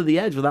they can go to the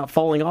edge without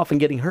falling off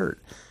and getting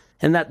hurt.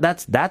 And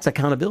that's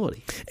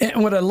accountability.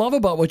 And what I love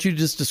about what you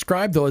just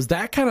described, though, is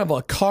that kind of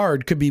a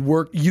card could be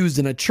used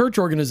in a church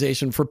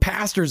organization for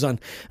pastors on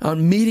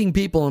meeting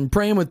people and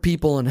praying with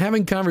people and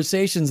having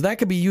conversations. That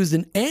could be used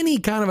in any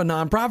kind of a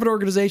nonprofit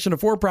organization, a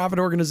for-profit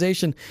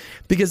organization,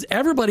 because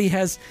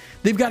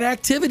they've got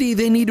activity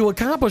they need to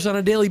accomplish on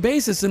a daily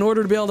basis in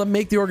order to be able to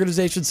make the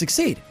organization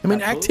succeed.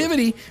 Absolutely.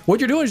 Activity, what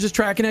you're doing is just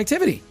tracking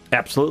activity.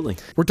 Absolutely.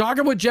 We're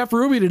talking with Jeff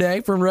Ruby today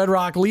from Red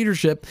Rock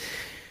Leadership.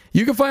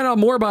 You can find out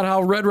more about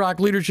how Red Rock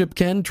Leadership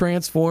can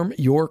transform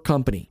your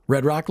company.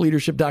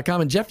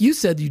 RedRockLeadership.com. And Jeff, you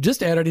said you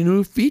just added a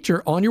new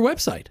feature on your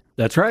website.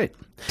 That's right.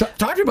 Talk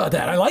to me about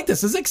that. I like this.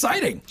 This is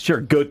exciting.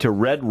 Sure. Go to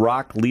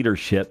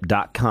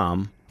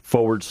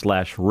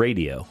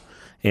RedRockLeadership.com/radio.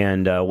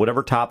 And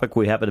whatever topic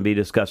we happen to be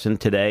discussing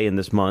today and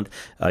this month,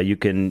 you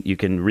can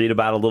read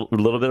about a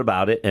little bit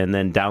about it, and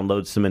then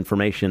download some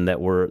information that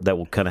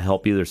will kind of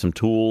help you. There's some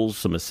tools,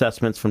 some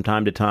assessments from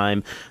time to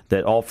time,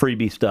 that all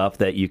freebie stuff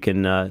that you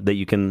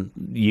can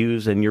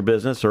use in your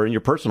business or in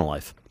your personal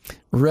life.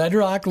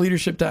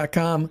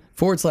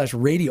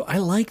 RedRockLeadership.com/radio. I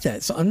like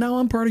that. So now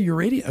I'm part of your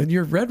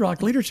Red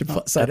Rock Leadership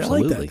site.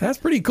 Absolutely. I like that. That's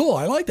pretty cool.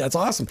 I like that. That's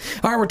awesome.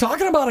 All right, we're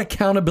talking about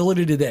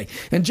accountability today.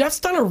 And Jeff's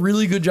done a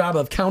really good job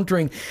of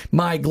countering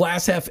my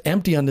glass half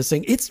empty on this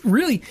thing. It's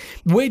really,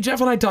 the way Jeff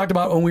and I talked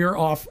about when we were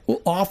off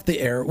the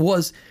air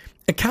was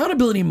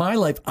accountability in my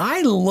life.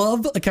 I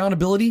love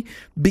accountability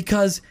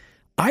because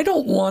I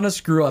don't want to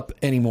screw up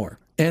anymore.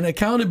 And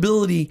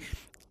accountability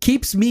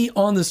keeps me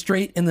on the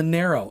straight and the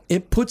narrow.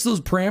 It puts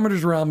those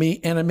parameters around me,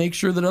 and I make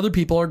sure that other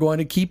people are going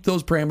to keep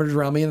those parameters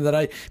around me, and that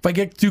if I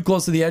get too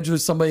close to the edge,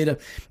 there's somebody to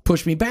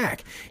push me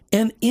back.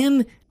 And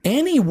in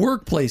any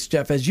workplace,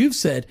 Jeff, as you've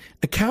said,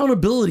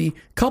 accountability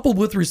coupled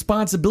with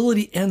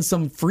responsibility and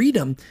some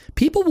freedom,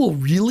 people will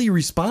really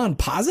respond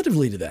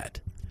positively to that.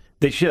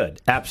 They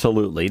should,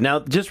 absolutely. Now,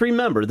 just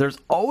remember, there's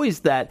always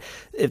that,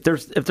 if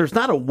there's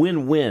not a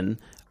win-win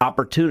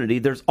opportunity,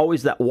 there's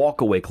always that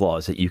walkaway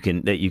clause that you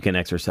can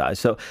exercise.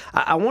 So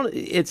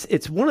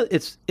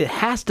it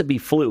has to be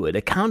fluid.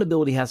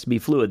 Accountability has to be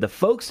fluid. The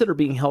folks that are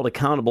being held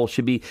accountable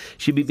should be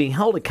being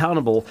held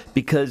accountable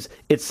because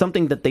it's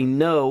something that they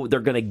know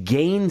they're going to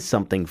gain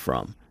something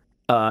from.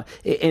 And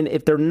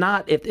if they're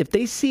not, if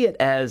they see it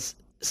as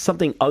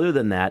something other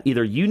than that,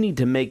 either you need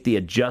to make the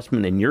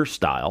adjustment in your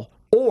style,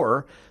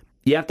 or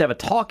you have to have a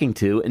talking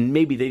to, and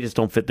maybe they just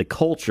don't fit the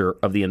culture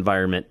of the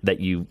environment that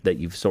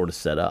you've sort of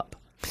set up.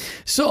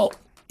 So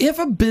if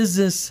a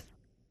business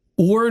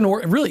or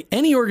really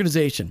any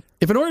organization,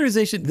 if an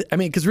organization, I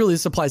mean, because really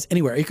this applies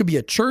anywhere. It could be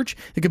a church,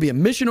 it could be a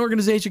mission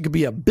organization, it could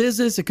be a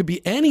business, it could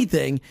be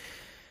anything.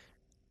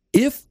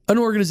 If an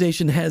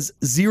organization has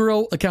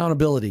zero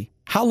accountability,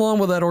 how long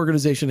will that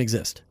organization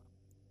exist?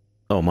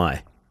 Oh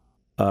my.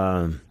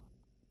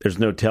 There's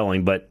no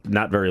telling, but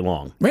not very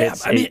long. Yeah,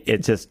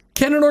 It's just...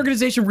 Can an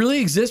organization really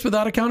exist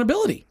without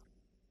accountability?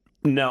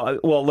 No.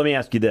 Well, let me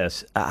ask you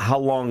this. How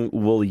long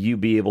will you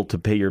be able to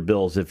pay your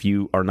bills if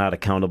you are not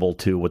accountable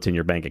to what's in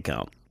your bank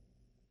account?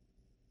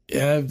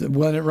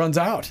 When it runs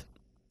out.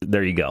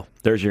 There you go.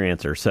 There's your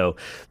answer. So,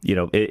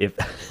 if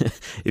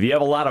if you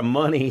have a lot of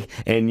money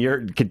and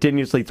you're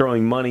continuously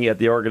throwing money at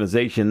the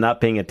organization, not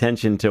paying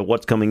attention to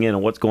what's coming in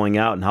and what's going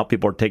out and how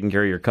people are taking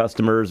care of your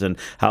customers and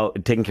how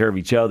taking care of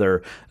each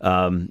other,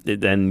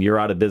 then you're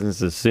out of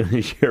business as soon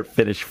as you're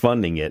finished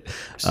funding it.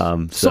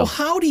 So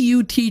how do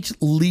you teach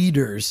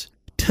leaders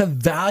to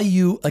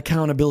value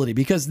accountability?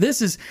 Because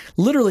this is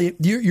literally,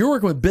 you're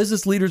working with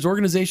business leaders,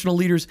 organizational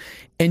leaders,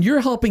 and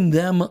you're helping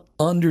them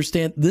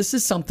understand this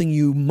is something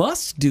you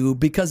must do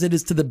because it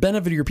is to the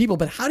benefit of your people.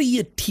 But how do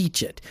you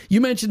teach it?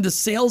 You mentioned the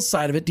sales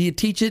side of it. Do you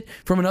teach it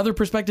from another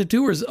perspective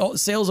too, or is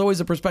sales always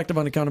a perspective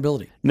on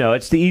accountability? No,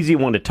 it's the easy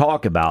one to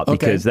talk about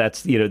because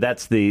that's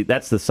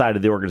the side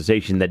of the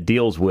organization that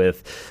deals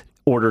with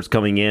orders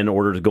coming in,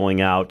 orders going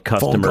out,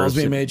 customers, phone calls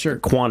being made, sure.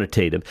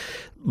 Quantitative.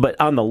 But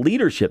on the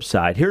leadership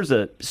side, here's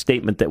a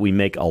statement that we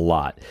make a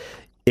lot.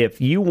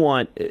 If you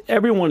want,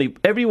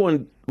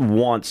 everyone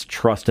wants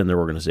trust in their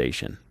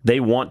organization. They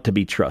want to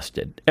be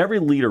trusted. Every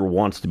leader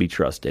wants to be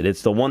trusted.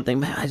 It's the one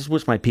thing, man, I just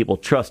wish my people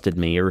trusted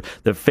me. Or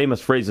the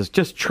famous phrase is,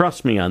 just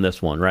trust me on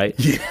this one, right?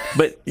 Yeah.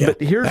 But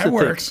here's that the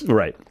works. thing.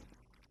 Right.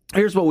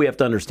 Here's what we have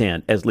to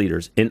understand as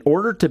leaders. In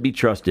order to be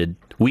trusted,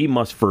 we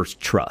must first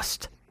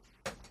trust.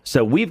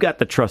 So we've got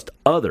to trust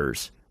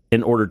others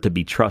in order to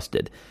be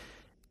trusted.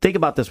 Think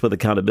about this with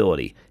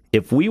accountability.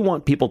 If we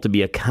want people to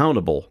be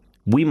accountable,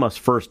 we must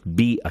first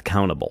be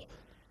accountable.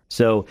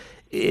 So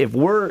if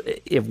we're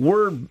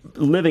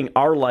living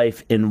our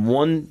life in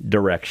one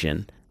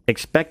direction,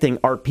 expecting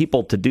our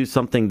people to do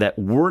something that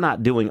we're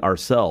not doing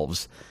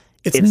ourselves,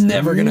 it's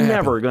never going to happen.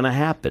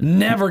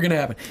 Never going to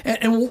happen.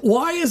 And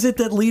why is it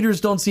that leaders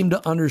don't seem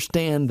to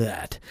understand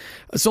that?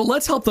 So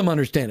let's help them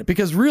understand it.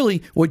 Because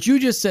really, what you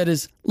just said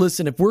is,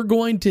 listen, if we're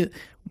going to,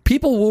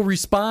 people will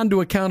respond to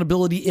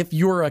accountability if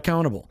you're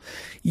accountable.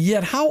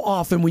 Yet how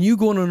often when you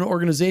go into an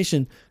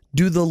organization,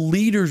 do the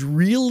leaders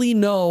really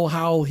know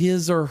how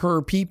his or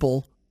her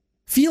people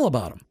feel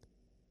about them?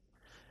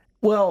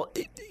 Well,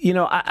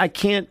 I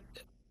can't...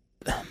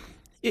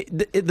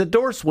 The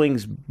door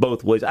swings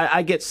both ways.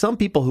 I get some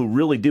people who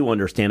really do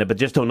understand it, but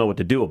just don't know what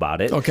to do about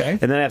it. Okay, and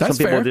then I have some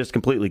people who are just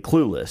completely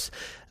clueless.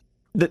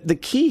 The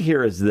key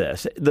here is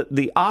this: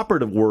 the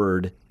operative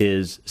word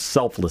is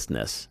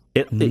selflessness.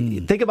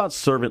 Think about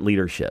servant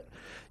leadership.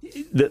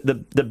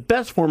 The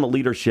best form of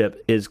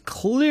leadership is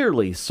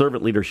clearly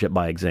servant leadership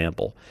by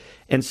example.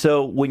 And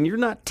so when you're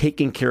not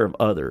taking care of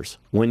others,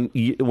 when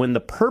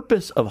the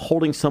purpose of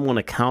holding someone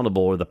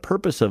accountable or the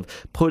purpose of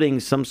putting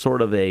some sort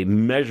of a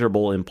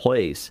measurable in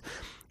place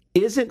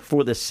isn't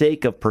for the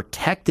sake of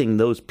protecting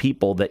those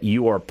people that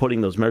you are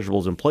putting those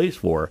measurables in place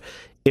for,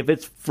 if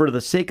it's for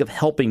the sake of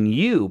helping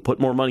you put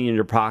more money in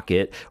your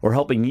pocket or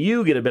helping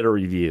you get a better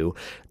review,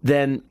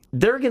 then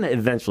they're going to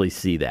eventually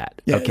see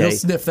that. Yeah, okay? They'll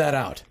sniff that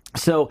out.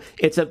 So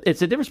it's a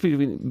difference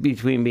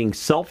between being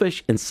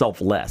selfish and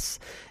selfless,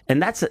 and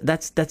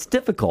that's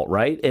difficult,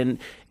 right? And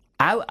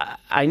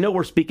I know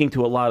we're speaking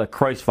to a lot of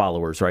Christ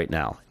followers right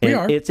now, and we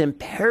are. It's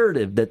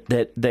imperative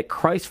that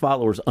Christ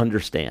followers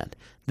understand.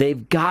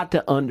 They've got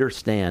to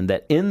understand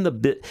that in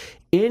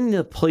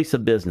the place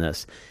of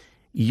business,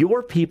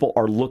 your people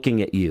are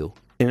looking at you.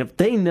 And if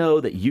they know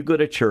that you go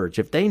to church,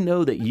 if they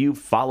know that you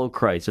follow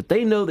Christ, if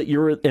they know that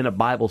you're in a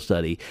Bible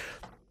study,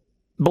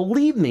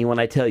 believe me when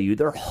I tell you,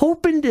 they're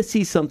hoping to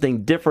see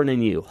something different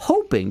in you,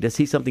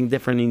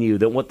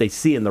 than what they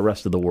see in the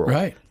rest of the world.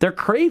 Right. They're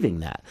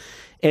craving that.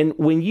 And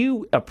when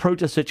you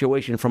approach a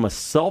situation from a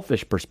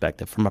selfish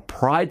perspective, from a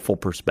prideful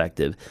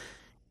perspective,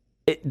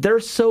 they're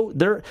so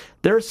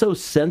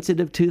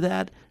sensitive to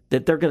that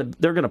they're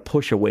gonna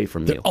push away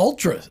from you. They're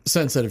ultra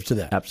sensitive to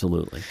that.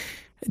 Absolutely.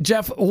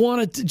 Jeff,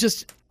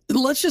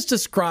 let's just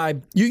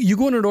describe, you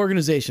go into an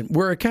organization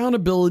where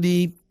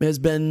accountability has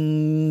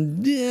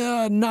been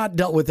not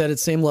dealt with at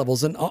its same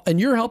levels, and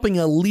you're helping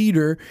a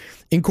leader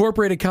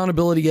incorporate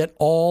accountability at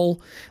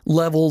all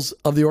levels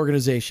of the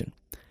organization.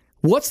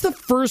 What's the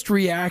first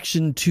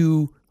reaction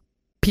to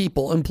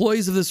people,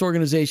 employees of this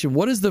organization?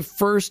 What is the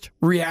first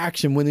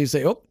reaction when they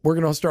say, "Oh, we're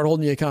going to start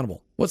holding you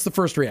accountable"? What's the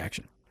first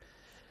reaction?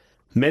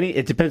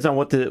 It depends on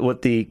what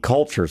the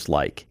culture's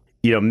like.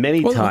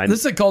 Many times...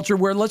 This is a culture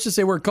where, let's just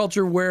say we're a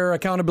culture where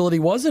accountability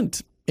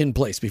wasn't in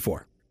place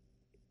before.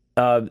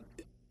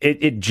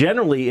 It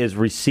generally is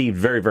received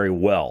very, very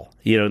well.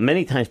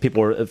 Many times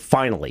people are,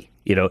 finally,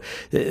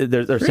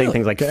 they're saying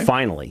things like,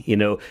 finally,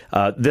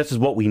 this is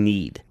what we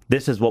need.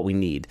 This is what we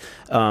need.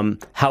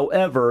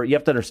 However, you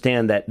have to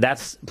understand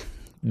that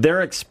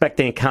they're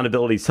expecting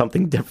accountability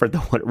something different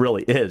than what it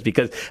really is,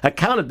 because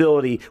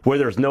accountability where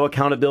there's no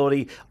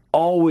accountability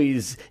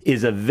always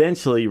is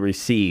eventually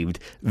received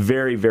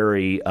very,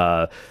 very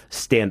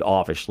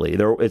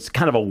standoffishly. It's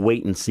kind of a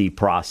wait and see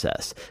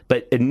process.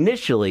 But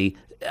initially,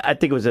 I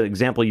think it was an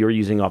example you were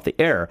using off the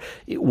air,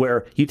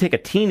 where you take a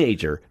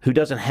teenager who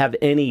doesn't have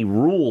any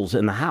rules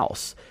in the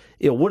house.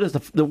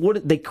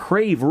 They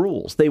crave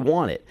rules. They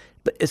want it.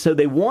 So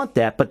they want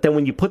that, but then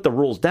when you put the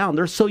rules down,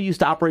 they're so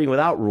used to operating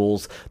without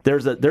rules.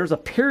 There's a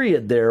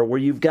period there where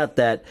you've got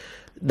that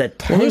tension.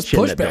 Well, there's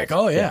pushback.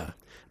 Oh, yeah.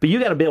 But you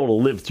got to be able to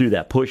live through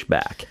that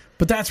pushback.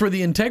 But that's where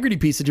the integrity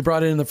piece that you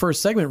brought in the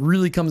first segment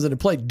really comes into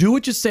play. Do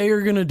what you say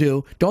you're going to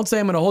do. Don't say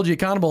I'm going to hold you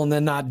accountable and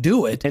then not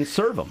do it. And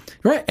serve them.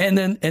 Right.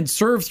 And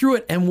serve through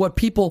it. And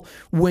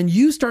when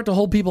you start to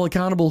hold people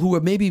accountable who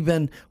have maybe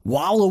been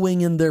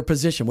wallowing in their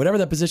position, whatever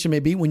that position may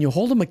be, when you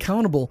hold them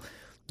accountable,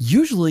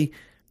 usually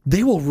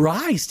they will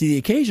rise to the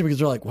occasion because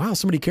they're like, wow,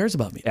 somebody cares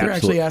about me. They're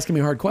actually asking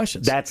me hard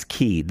questions. That's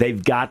key.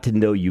 They've got to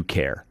know you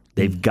care.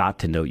 They've got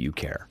to know you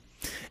care.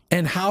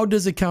 And how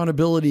does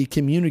accountability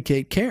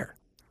communicate care?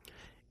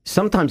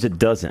 Sometimes it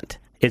doesn't.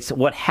 It's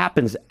what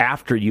happens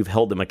after you've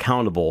held them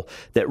accountable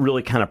that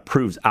really kind of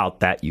proves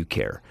out that you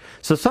care.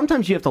 So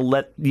sometimes you have to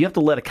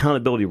let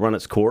accountability run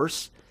its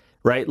course,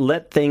 right?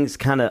 Let things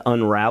kind of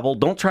unravel.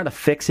 Don't try to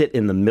fix it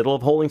in the middle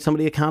of holding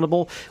somebody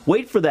accountable.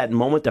 Wait for that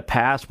moment to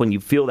pass when you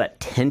feel that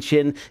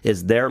tension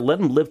is there. Let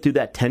them live through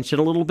that tension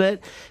a little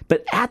bit.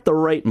 But at the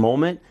right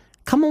moment,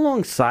 come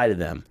alongside of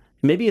them.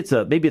 Maybe it's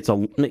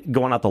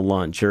going out to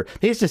lunch, or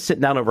maybe it's just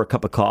sitting down over a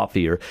cup of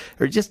coffee, or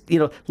just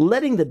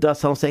letting the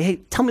dust settle and say, hey,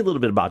 tell me a little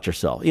bit about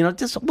yourself.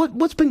 Just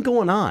what's been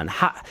going on.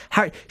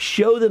 How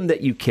show them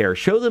that you care.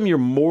 Show them you're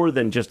more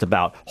than just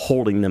about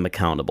holding them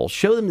accountable.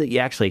 Show them that you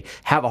actually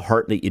have a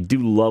heart, that you do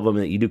love them,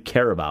 and that you do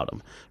care about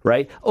them.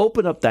 Right?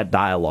 Open up that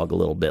dialogue a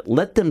little bit.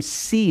 Let them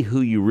see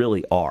who you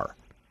really are.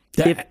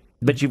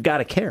 But you've got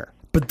to care.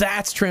 But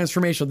that's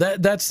transformational.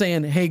 That's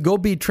saying, hey, go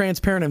be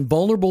transparent and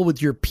vulnerable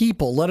with your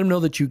people. Let them know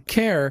that you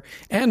care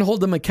and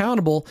hold them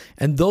accountable.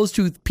 And those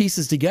two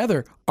pieces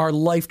together are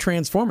life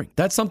transforming.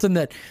 That's something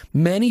that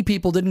many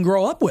people didn't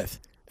grow up with.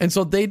 And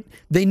so they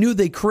knew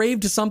they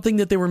craved something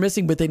that they were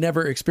missing, but they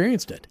never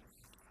experienced it.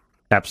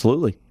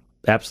 Absolutely.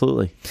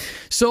 Absolutely.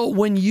 So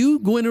when you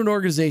go into an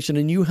organization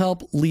and you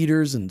help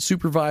leaders and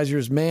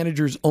supervisors,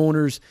 managers,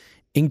 owners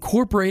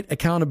incorporate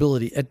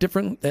accountability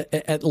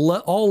at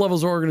all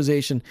levels of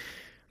organization,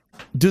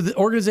 do the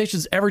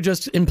organizations ever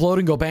just implode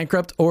and go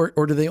bankrupt, or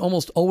do they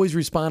almost always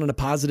respond in a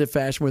positive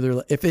fashion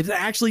where if it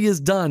actually is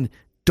done,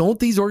 don't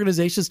these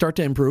organizations start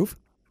to improve?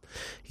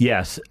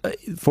 Yes.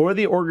 For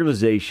the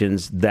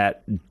organizations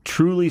that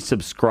truly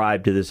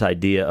subscribe to this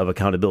idea of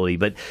accountability,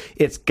 but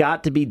it's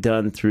got to be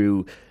done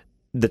through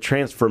the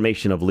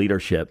transformation of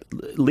leadership.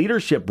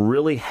 Leadership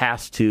really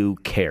has to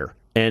care.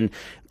 And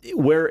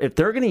if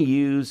they're going to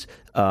use,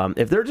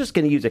 if they're just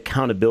going to use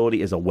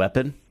accountability as a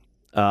weapon,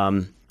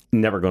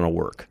 never going to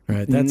work.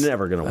 Right,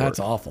 never going to work. That's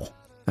awful.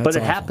 But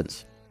it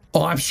happens.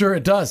 Oh, I'm sure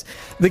it does.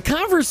 The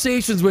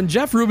conversations when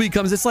Jeff Ruby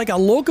comes, it's like a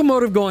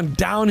locomotive going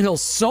downhill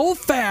so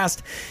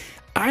fast.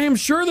 I am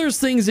sure there's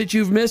things that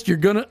you've missed.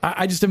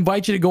 I just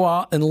invite you to go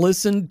out and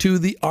listen to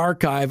the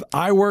archive,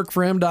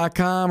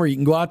 iworkforhim.com, or you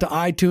can go out to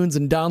iTunes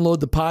and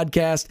download the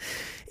podcast.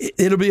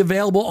 It'll be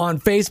available on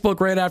Facebook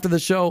right after the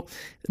show.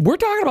 We're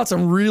talking about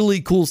some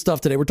really cool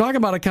stuff today. We're talking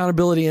about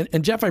accountability.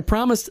 And Jeff, I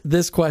promised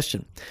this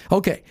question.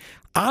 Okay,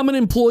 I'm an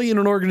employee in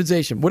an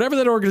organization, whatever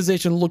that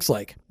organization looks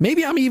like.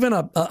 Maybe I'm even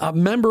a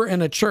member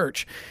in a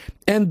church.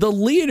 And the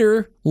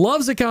leader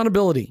loves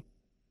accountability,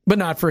 but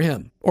not for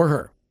him or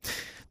her.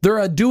 They're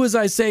a do as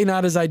I say,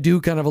 not as I do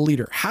kind of a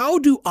leader. How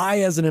do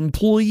I, as an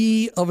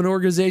employee of an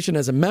organization,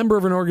 as a member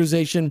of an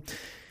organization,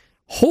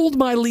 hold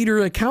my leader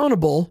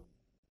accountable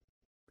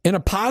in a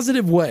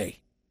positive way?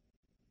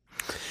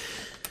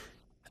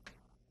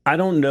 I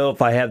don't know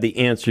if I have the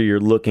answer you're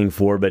looking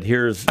for, but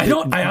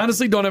I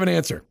honestly don't have an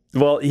answer.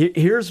 Well,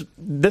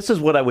 this is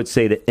what I would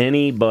say to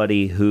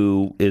anybody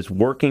who is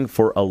working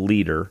for a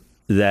leader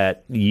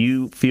that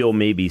you feel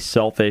may be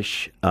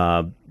selfish,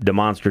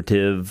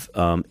 demonstrative,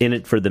 in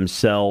it for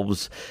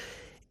themselves,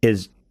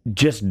 is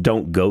just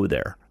don't go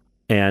there.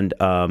 And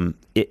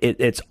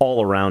it's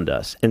all around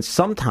us. And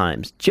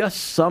sometimes, just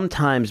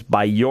sometimes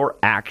by your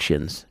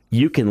actions,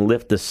 you can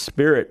lift the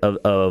spirit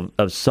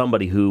of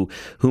somebody who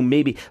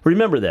maybe,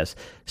 remember this,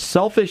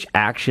 selfish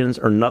actions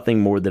are nothing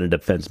more than a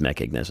defense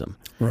mechanism.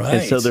 Right.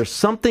 And so there's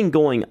something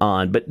going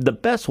on, but the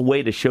best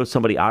way to show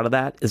somebody out of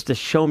that is to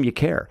show them you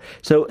care.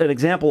 So an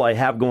example I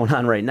have going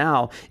on right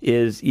now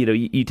is,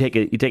 you take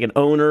an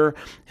owner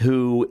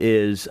who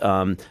is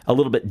a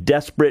little bit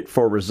desperate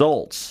for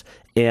results.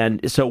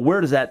 And so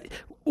what does that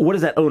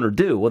owner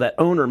do? Well, that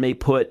owner may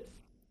put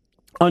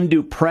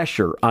undue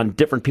pressure on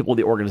different people in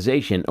the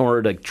organization in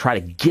order to try to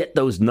get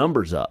those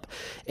numbers up.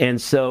 And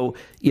so,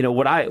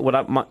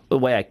 the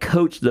way I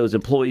coach those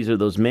employees or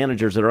those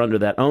managers that are under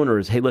that owner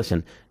is, hey,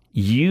 listen,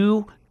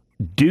 you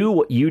do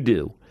what you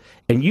do,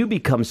 and you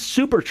become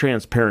super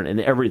transparent in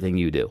everything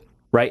you do,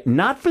 right?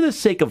 Not for the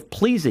sake of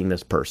pleasing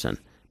this person,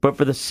 but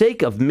for the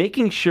sake of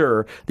making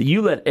sure that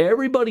you let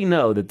everybody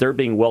know that they're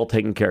being well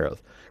taken care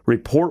of.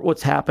 Report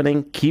what's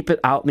happening, keep it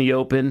out in the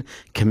open,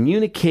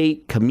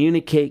 communicate,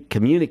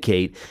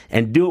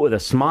 and do it with a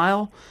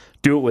smile,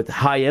 do it with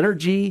high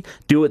energy,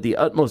 do it with the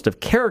utmost of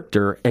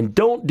character, and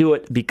don't do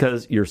it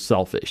because you're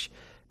selfish.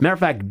 Matter of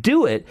fact,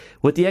 do it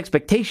with the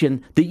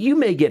expectation that you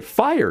may get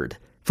fired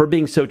for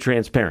being so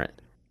transparent.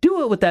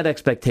 Do it with that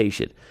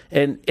expectation.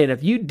 And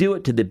if you do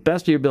it to the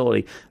best of your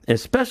ability,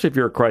 especially if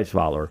you're a Christ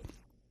follower,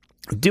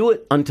 do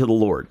it unto the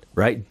Lord,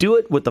 right? Do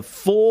it with the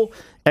full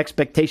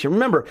expectation.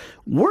 Remember,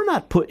 we're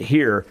not put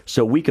here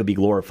so we could be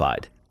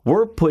glorified.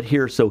 We're put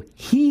here so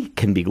He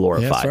can be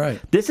glorified. That's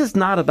right. This is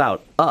not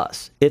about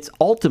us. It's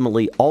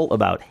ultimately all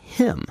about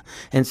Him.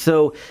 And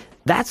so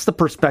that's the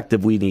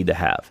perspective we need to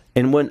have.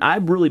 And when I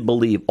really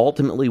believe,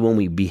 ultimately, when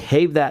we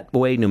behave that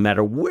way, no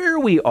matter where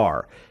we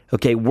are,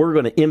 okay, we're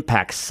going to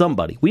impact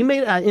somebody. We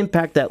may not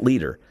impact that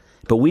leader,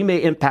 but we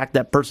may impact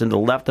that person to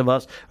the left of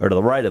us or to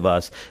the right of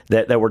us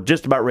that we're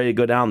just about ready to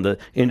go down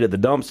into the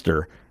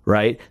dumpster,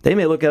 right? They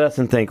may look at us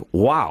and think,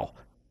 wow,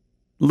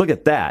 look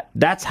at that.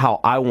 That's how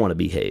I want to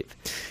behave.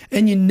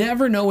 And you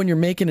never know when you're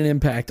making an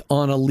impact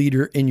on a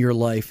leader in your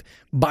life.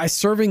 By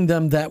serving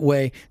them that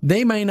way,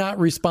 they may not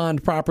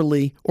respond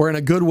properly or in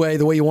a good way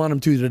the way you want them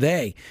to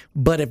today.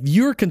 But if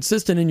you're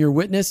consistent in your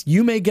witness,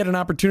 you may get an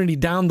opportunity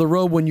down the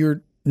road when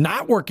you're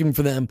not working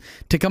for them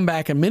to come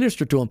back and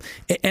minister to them.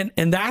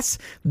 And that's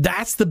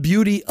the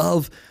beauty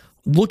of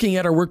looking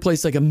at our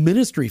workplace like a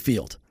ministry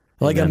field.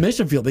 Like a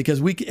mission field,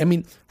 because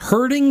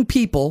hurting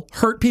people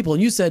hurt people.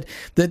 And you said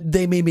that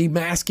they may be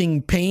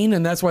masking pain,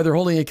 and that's why they're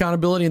holding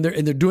accountability, and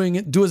they're doing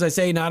it, do as I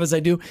say, not as I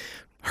do.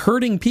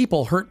 Hurting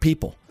people hurt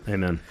people.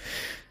 Amen.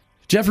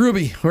 Jeff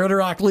Ruby, Red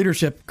Rock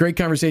Leadership. Great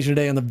conversation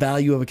today on the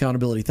value of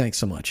accountability. Thanks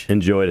so much.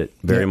 Enjoyed it.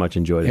 Very much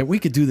enjoyed it. Yeah, we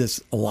could do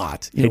this a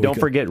lot. Hey, don't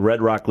forget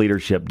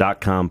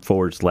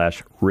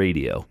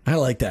redrockleadership.com/radio. I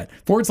like that.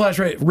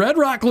 /radio.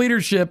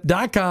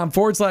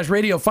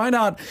 redrockleadership.com/radio. Find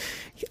out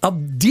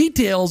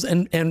details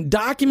and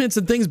documents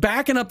and things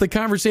backing up the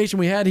conversation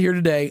we had here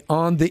today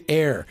on the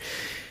air.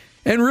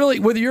 And really,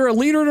 whether you're a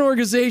leader in an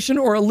organization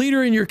or a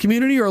leader in your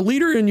community or a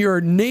leader in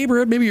your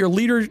neighborhood, maybe you're a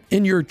leader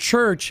in your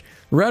church,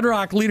 Red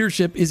Rock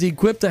Leadership is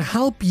equipped to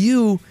help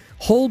you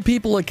hold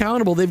people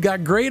accountable. They've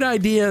got great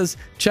ideas.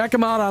 Check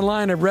them out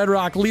online at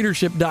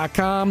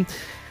redrockleadership.com.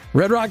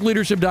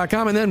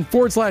 redrockleadership.com, and then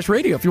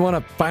 /radio if you want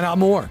to find out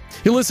more.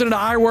 You're listening to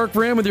I Work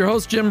for Him with your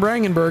host, Jim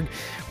Brangenberg.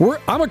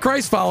 I'm a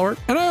Christ follower,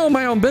 and I own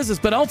my own business,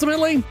 but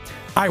ultimately,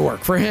 I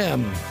work for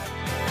Him.